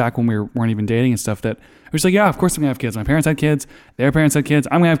 like back when we weren't even dating and stuff, that it was like, yeah, of course I'm gonna have kids. My parents had kids, their parents had kids.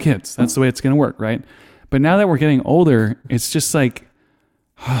 I'm gonna have kids. That's the way it's gonna work, right? But now that we're getting older, it's just like,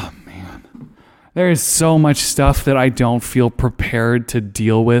 oh man, there is so much stuff that I don't feel prepared to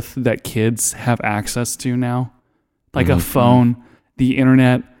deal with that kids have access to now, like a phone, the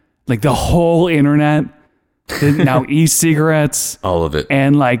internet, like the whole internet. Now e-cigarettes, All of it.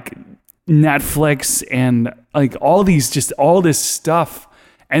 and like Netflix and like all this stuff,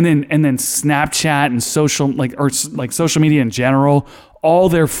 and then Snapchat and social media in general. All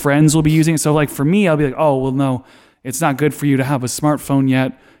their friends will be using it. So like for me, I'll be like, oh well, no, it's not good for you to have a smartphone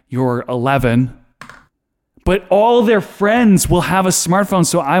yet. You're 11, but all their friends will have a smartphone.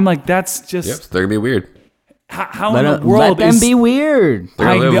 So I'm like, that's just Yep, they're gonna be weird. how in the world let them is be weird. They're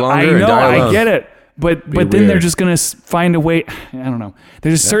gonna live longer I and know, die alone. I get it. But then they're weird. just gonna find a way. I don't know.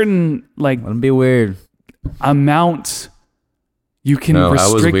 There's a certain like Let them be weird. amount you can No, I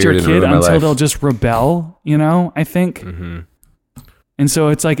was restrict weird your and kid ruined my until life. they'll just rebel. You know, I think. And so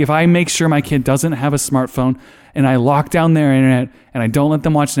it's like if I make sure my kid doesn't have a smartphone and I lock down their internet and I don't let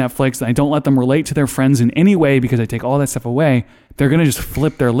them watch Netflix and I don't let them relate to their friends in any way because I take all that stuff away, they're gonna just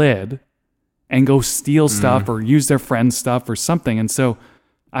flip their lid and go steal stuff or use their friends' stuff or something. And so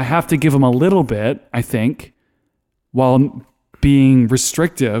I have to give them a little bit, I think, while being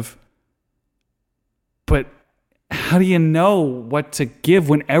restrictive. But how do you know what to give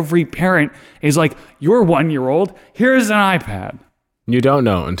when every parent is like, you're 1 year old, here's an iPad. You don't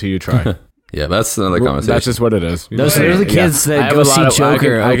know until you try. Yeah, that's another conversation. That's just what it is. Those are the kids I that have go a lot see of-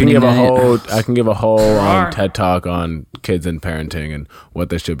 Joker. I can opening give a night. whole. I can give a whole Sure. TED talk on kids and parenting and what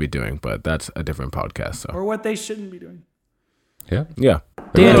they should be doing, but that's a different podcast. So Or what they shouldn't be doing. yeah. yeah.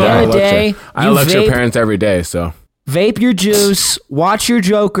 Dude, at the I end of the lecture- day, I you lecture vape- parents every day. So Vape your juice, watch your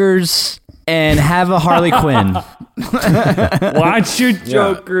Jokers, and have a Harley Quinn. Watch your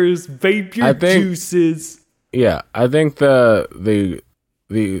jokers, vape your I think- juices. yeah, I think the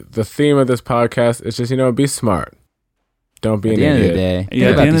theme of this podcast is just be smart. Don't be At an the end of the idiot. day, think at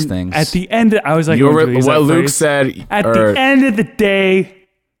the about end these of- things. At the end, I was like, You oh, were, do I use what that Luke phrase? said. At or the end of the day.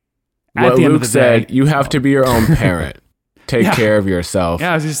 At what the end Luke of the said. day. You have to be your own parent. Take Yeah. care of yourself.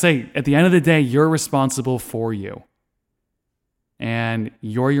 Yeah, I was just saying, at the end of the day, you're responsible for you. And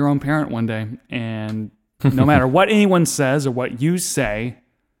you're your own parent one day. And no matter what anyone says or what you say,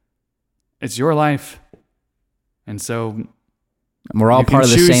 it's your life. And so, We're all you can part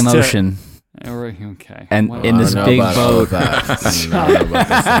of the choose same to- ocean. okay. And well, in this I don't know big about all boat. of that. I don't know about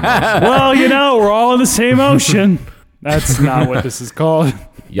this. well, we're all in the same ocean. That's not what this is called.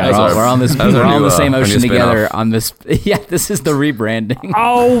 Yeah, We're all, we're on this. That's We're our all in new, the same our ocean new together. spin-off. On this, yeah. This is the rebranding.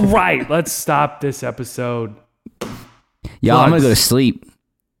 All right, let's stop this episode. Y'all, I'm gonna Plugs. go to sleep.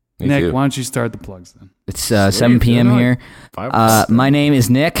 Me Nick, too. why don't you start the plugs then? It's 7 p.m. You're here. 5%. My name is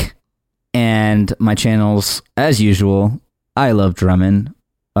Nick, and my channels, as usual, I Love Drummond,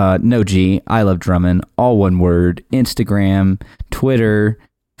 no G, I Love Drummond, all one word, Instagram, Twitter,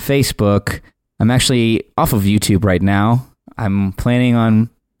 Facebook. I'm actually off of YouTube right now. I'm planning on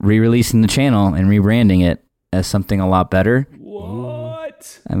re-releasing the channel and rebranding it as something a lot better.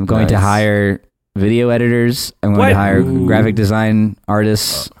 What? I'm going to Nice. hire video editors. I'm going What? to hire graphic design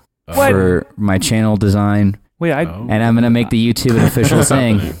artists for my channel design. Wait, I And I'm going to make the YouTube an official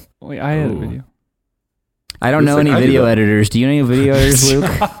thing. had a video. I don't know Looks any like I do video that. editors. Do you know any video editors, Luke?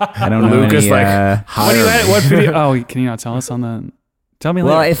 I don't know Luke any. is like, What do you edit? What video? Oh, can you not tell us on the? Tell me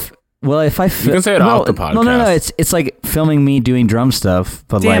well, later. if I You can say it off the podcast. No. It's like filming me doing drum stuff,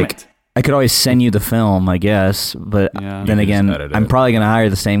 but Damn like it. I could always send you the film, I guess. But Yeah. then You again, just edit I'm it. probably gonna hire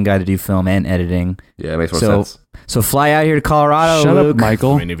the same guy to do film and editing. Yeah, it makes more So- sense. So fly out here to Colorado, Shut Luke. up,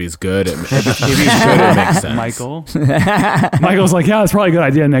 Michael. I mean, if he's good, it makes sense. Michael. Michael's like, yeah, that's probably a good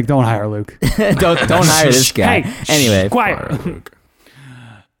idea, Nick. Don't hire Luke. don't hire this guy. Hey, Anyway, quiet. Luke.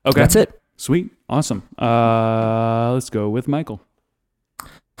 Okay, that's it. Sweet, awesome. Let's go with Michael.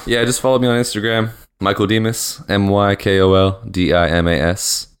 Yeah, just follow me on Instagram, Michael Demas,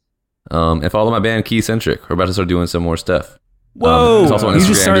 MyKolDimas. And follow my band Keycentric. We're about to start doing some more stuff. Whoa! it's also on You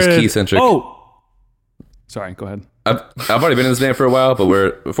Instagram, just Keycentric. Oh, sorry. Go ahead. I've already been in this band for a while,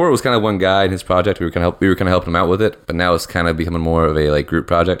 but before it was kind of one guy and his project. We were kind of helping him out with it, but now it's kind of becoming more of a like group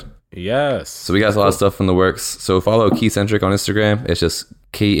project. Yes. So we got a lot of stuff in the works. So follow Keycentric on Instagram. It's just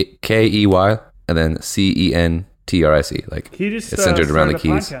KEY and then CENTRIC. Like He just it's centered around the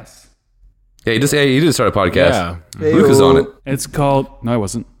keys. Podcast. Yeah, he did start a podcast. Yeah. Luke is on it. It's called. No, I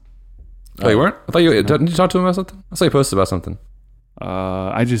wasn't. Oh, you weren't? I thought you didn't you talk to him about something? I saw you posted about something.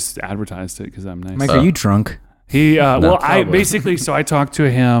 I just advertised it because I'm nice. Mike, are you drunk? He well, I probably. basically so I talked to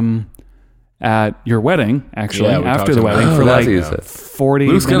him at your wedding actually Yeah, we after talked the about wedding it. for That's like what you said. 40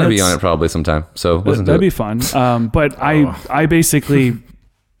 Luke's minutes. gonna be on it probably sometime. So listen to That'd it. be fun. But I basically,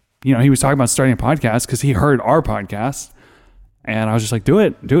 he was talking about starting a podcast because he heard our podcast, and I was just like, do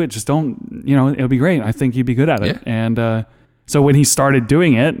it, just don't, it'll be great. I think you'd be good at it. Yeah. And so when he started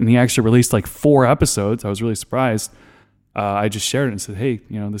doing it, and he actually released like 4 episodes, I was really surprised. I just shared it and said, hey,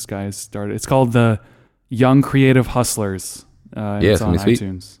 this guy has started. It's called the Young Creative Hustlers. And Yeah, it's it's on gonna be sweet.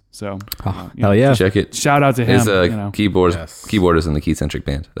 iTunes. So Hell yeah. Check it. shout out to him. His Yes. keyboarders in the Keycentric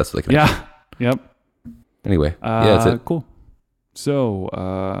band. That's what they can. Yeah. Yep. Anyway, yeah, that's it. Cool. So,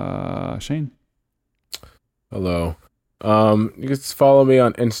 Shane. Hello. You can just follow me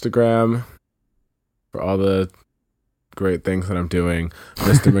on Instagram for all the great things that I'm doing.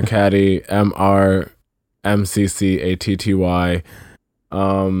 Mr. McCaddy, MRMCCATTY.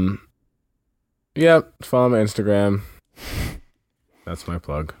 Yep, follow my Instagram. That's my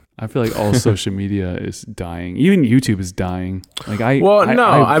plug. I feel like all social media is dying. Even YouTube is dying. Like I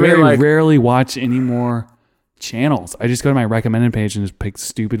I mean, very like- rarely watch any more channels. I just go to my recommended page and just pick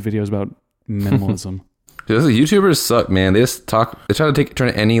stupid videos about minimalism. Dude, those YouTubers suck, man. They just talk. They try to turn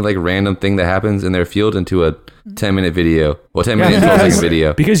any like random thing that happens in their field into a 10-minute video. Well, 10-minute, 12-second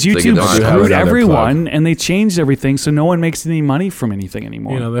video. Because So they YouTube get the- screwed another everyone and they changed everything, so no one makes any money from anything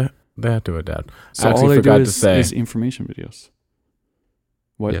anymore. You know, they have to adapt. so I all actually they do forgot to is, say. is information videos.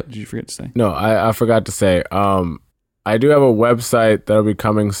 What Yep. did you forget to say? No, I forgot to say. I do have a website that'll be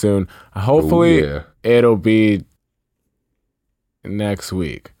coming soon. Hopefully, yeah. it'll be next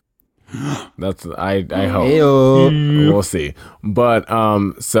week. That's I hope. Ayo. We'll see. But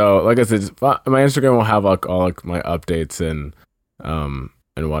so like I said, my Instagram will have like all like my updates and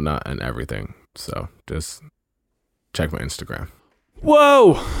whatnot and everything. So just check my Instagram.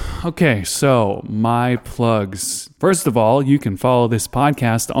 Whoa! Okay, so my plugs. First of all, you can follow this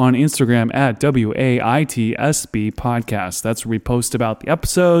podcast on Instagram at WAITSB Podcast. That's where we post about the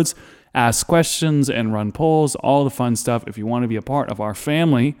episodes, ask questions, and run polls, all the fun stuff. If you want to be a part of our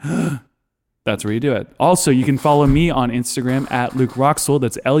family, that's where you do it. Also, you can follow me on Instagram at Luke Roxwold.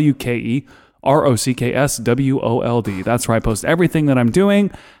 That's LukeRockswold. That's where I post everything that I'm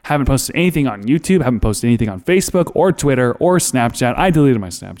doing. Haven't posted anything on YouTube. Haven't posted anything on Facebook or Twitter or Snapchat. I deleted my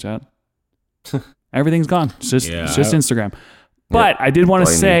Snapchat. Everything's gone. It's just Instagram. But I did want to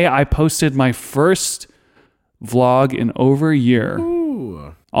all you say I posted my first vlog in over a year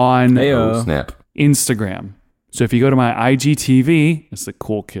Ooh. on Oh, snap. Instagram. So if you go to my IGTV, as the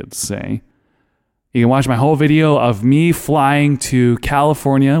cool kids say, you can watch my whole video of me flying to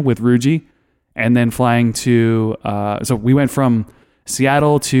California with Ruji and then flying to, so we went from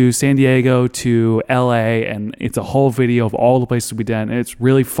Seattle to San Diego to LA, and it's a whole video of all the places we did. And it's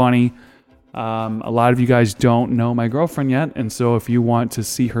really funny. A lot of you guys don't know my girlfriend yet. And so if you want to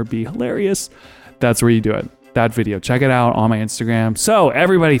see her be hilarious, that's where you do it. That video. Check it out on my Instagram. So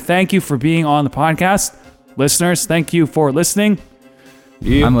everybody, thank you for being on the podcast. Listeners, thank you for listening.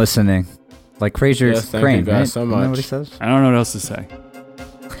 I'm listening. Like Fraser Yes, thank Crane, you guys right? so Isn't that what he much. says? I don't know what else to say.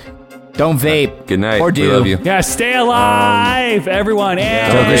 Don't vape. Good night. Or We do. love you. Yeah, stay alive, everyone.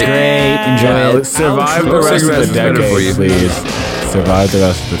 Joker's And great. Enjoy it. Survive Alex, the rest of cigarettes the is better decade, for you. please. Survive the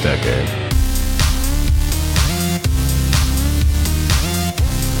rest of the decade.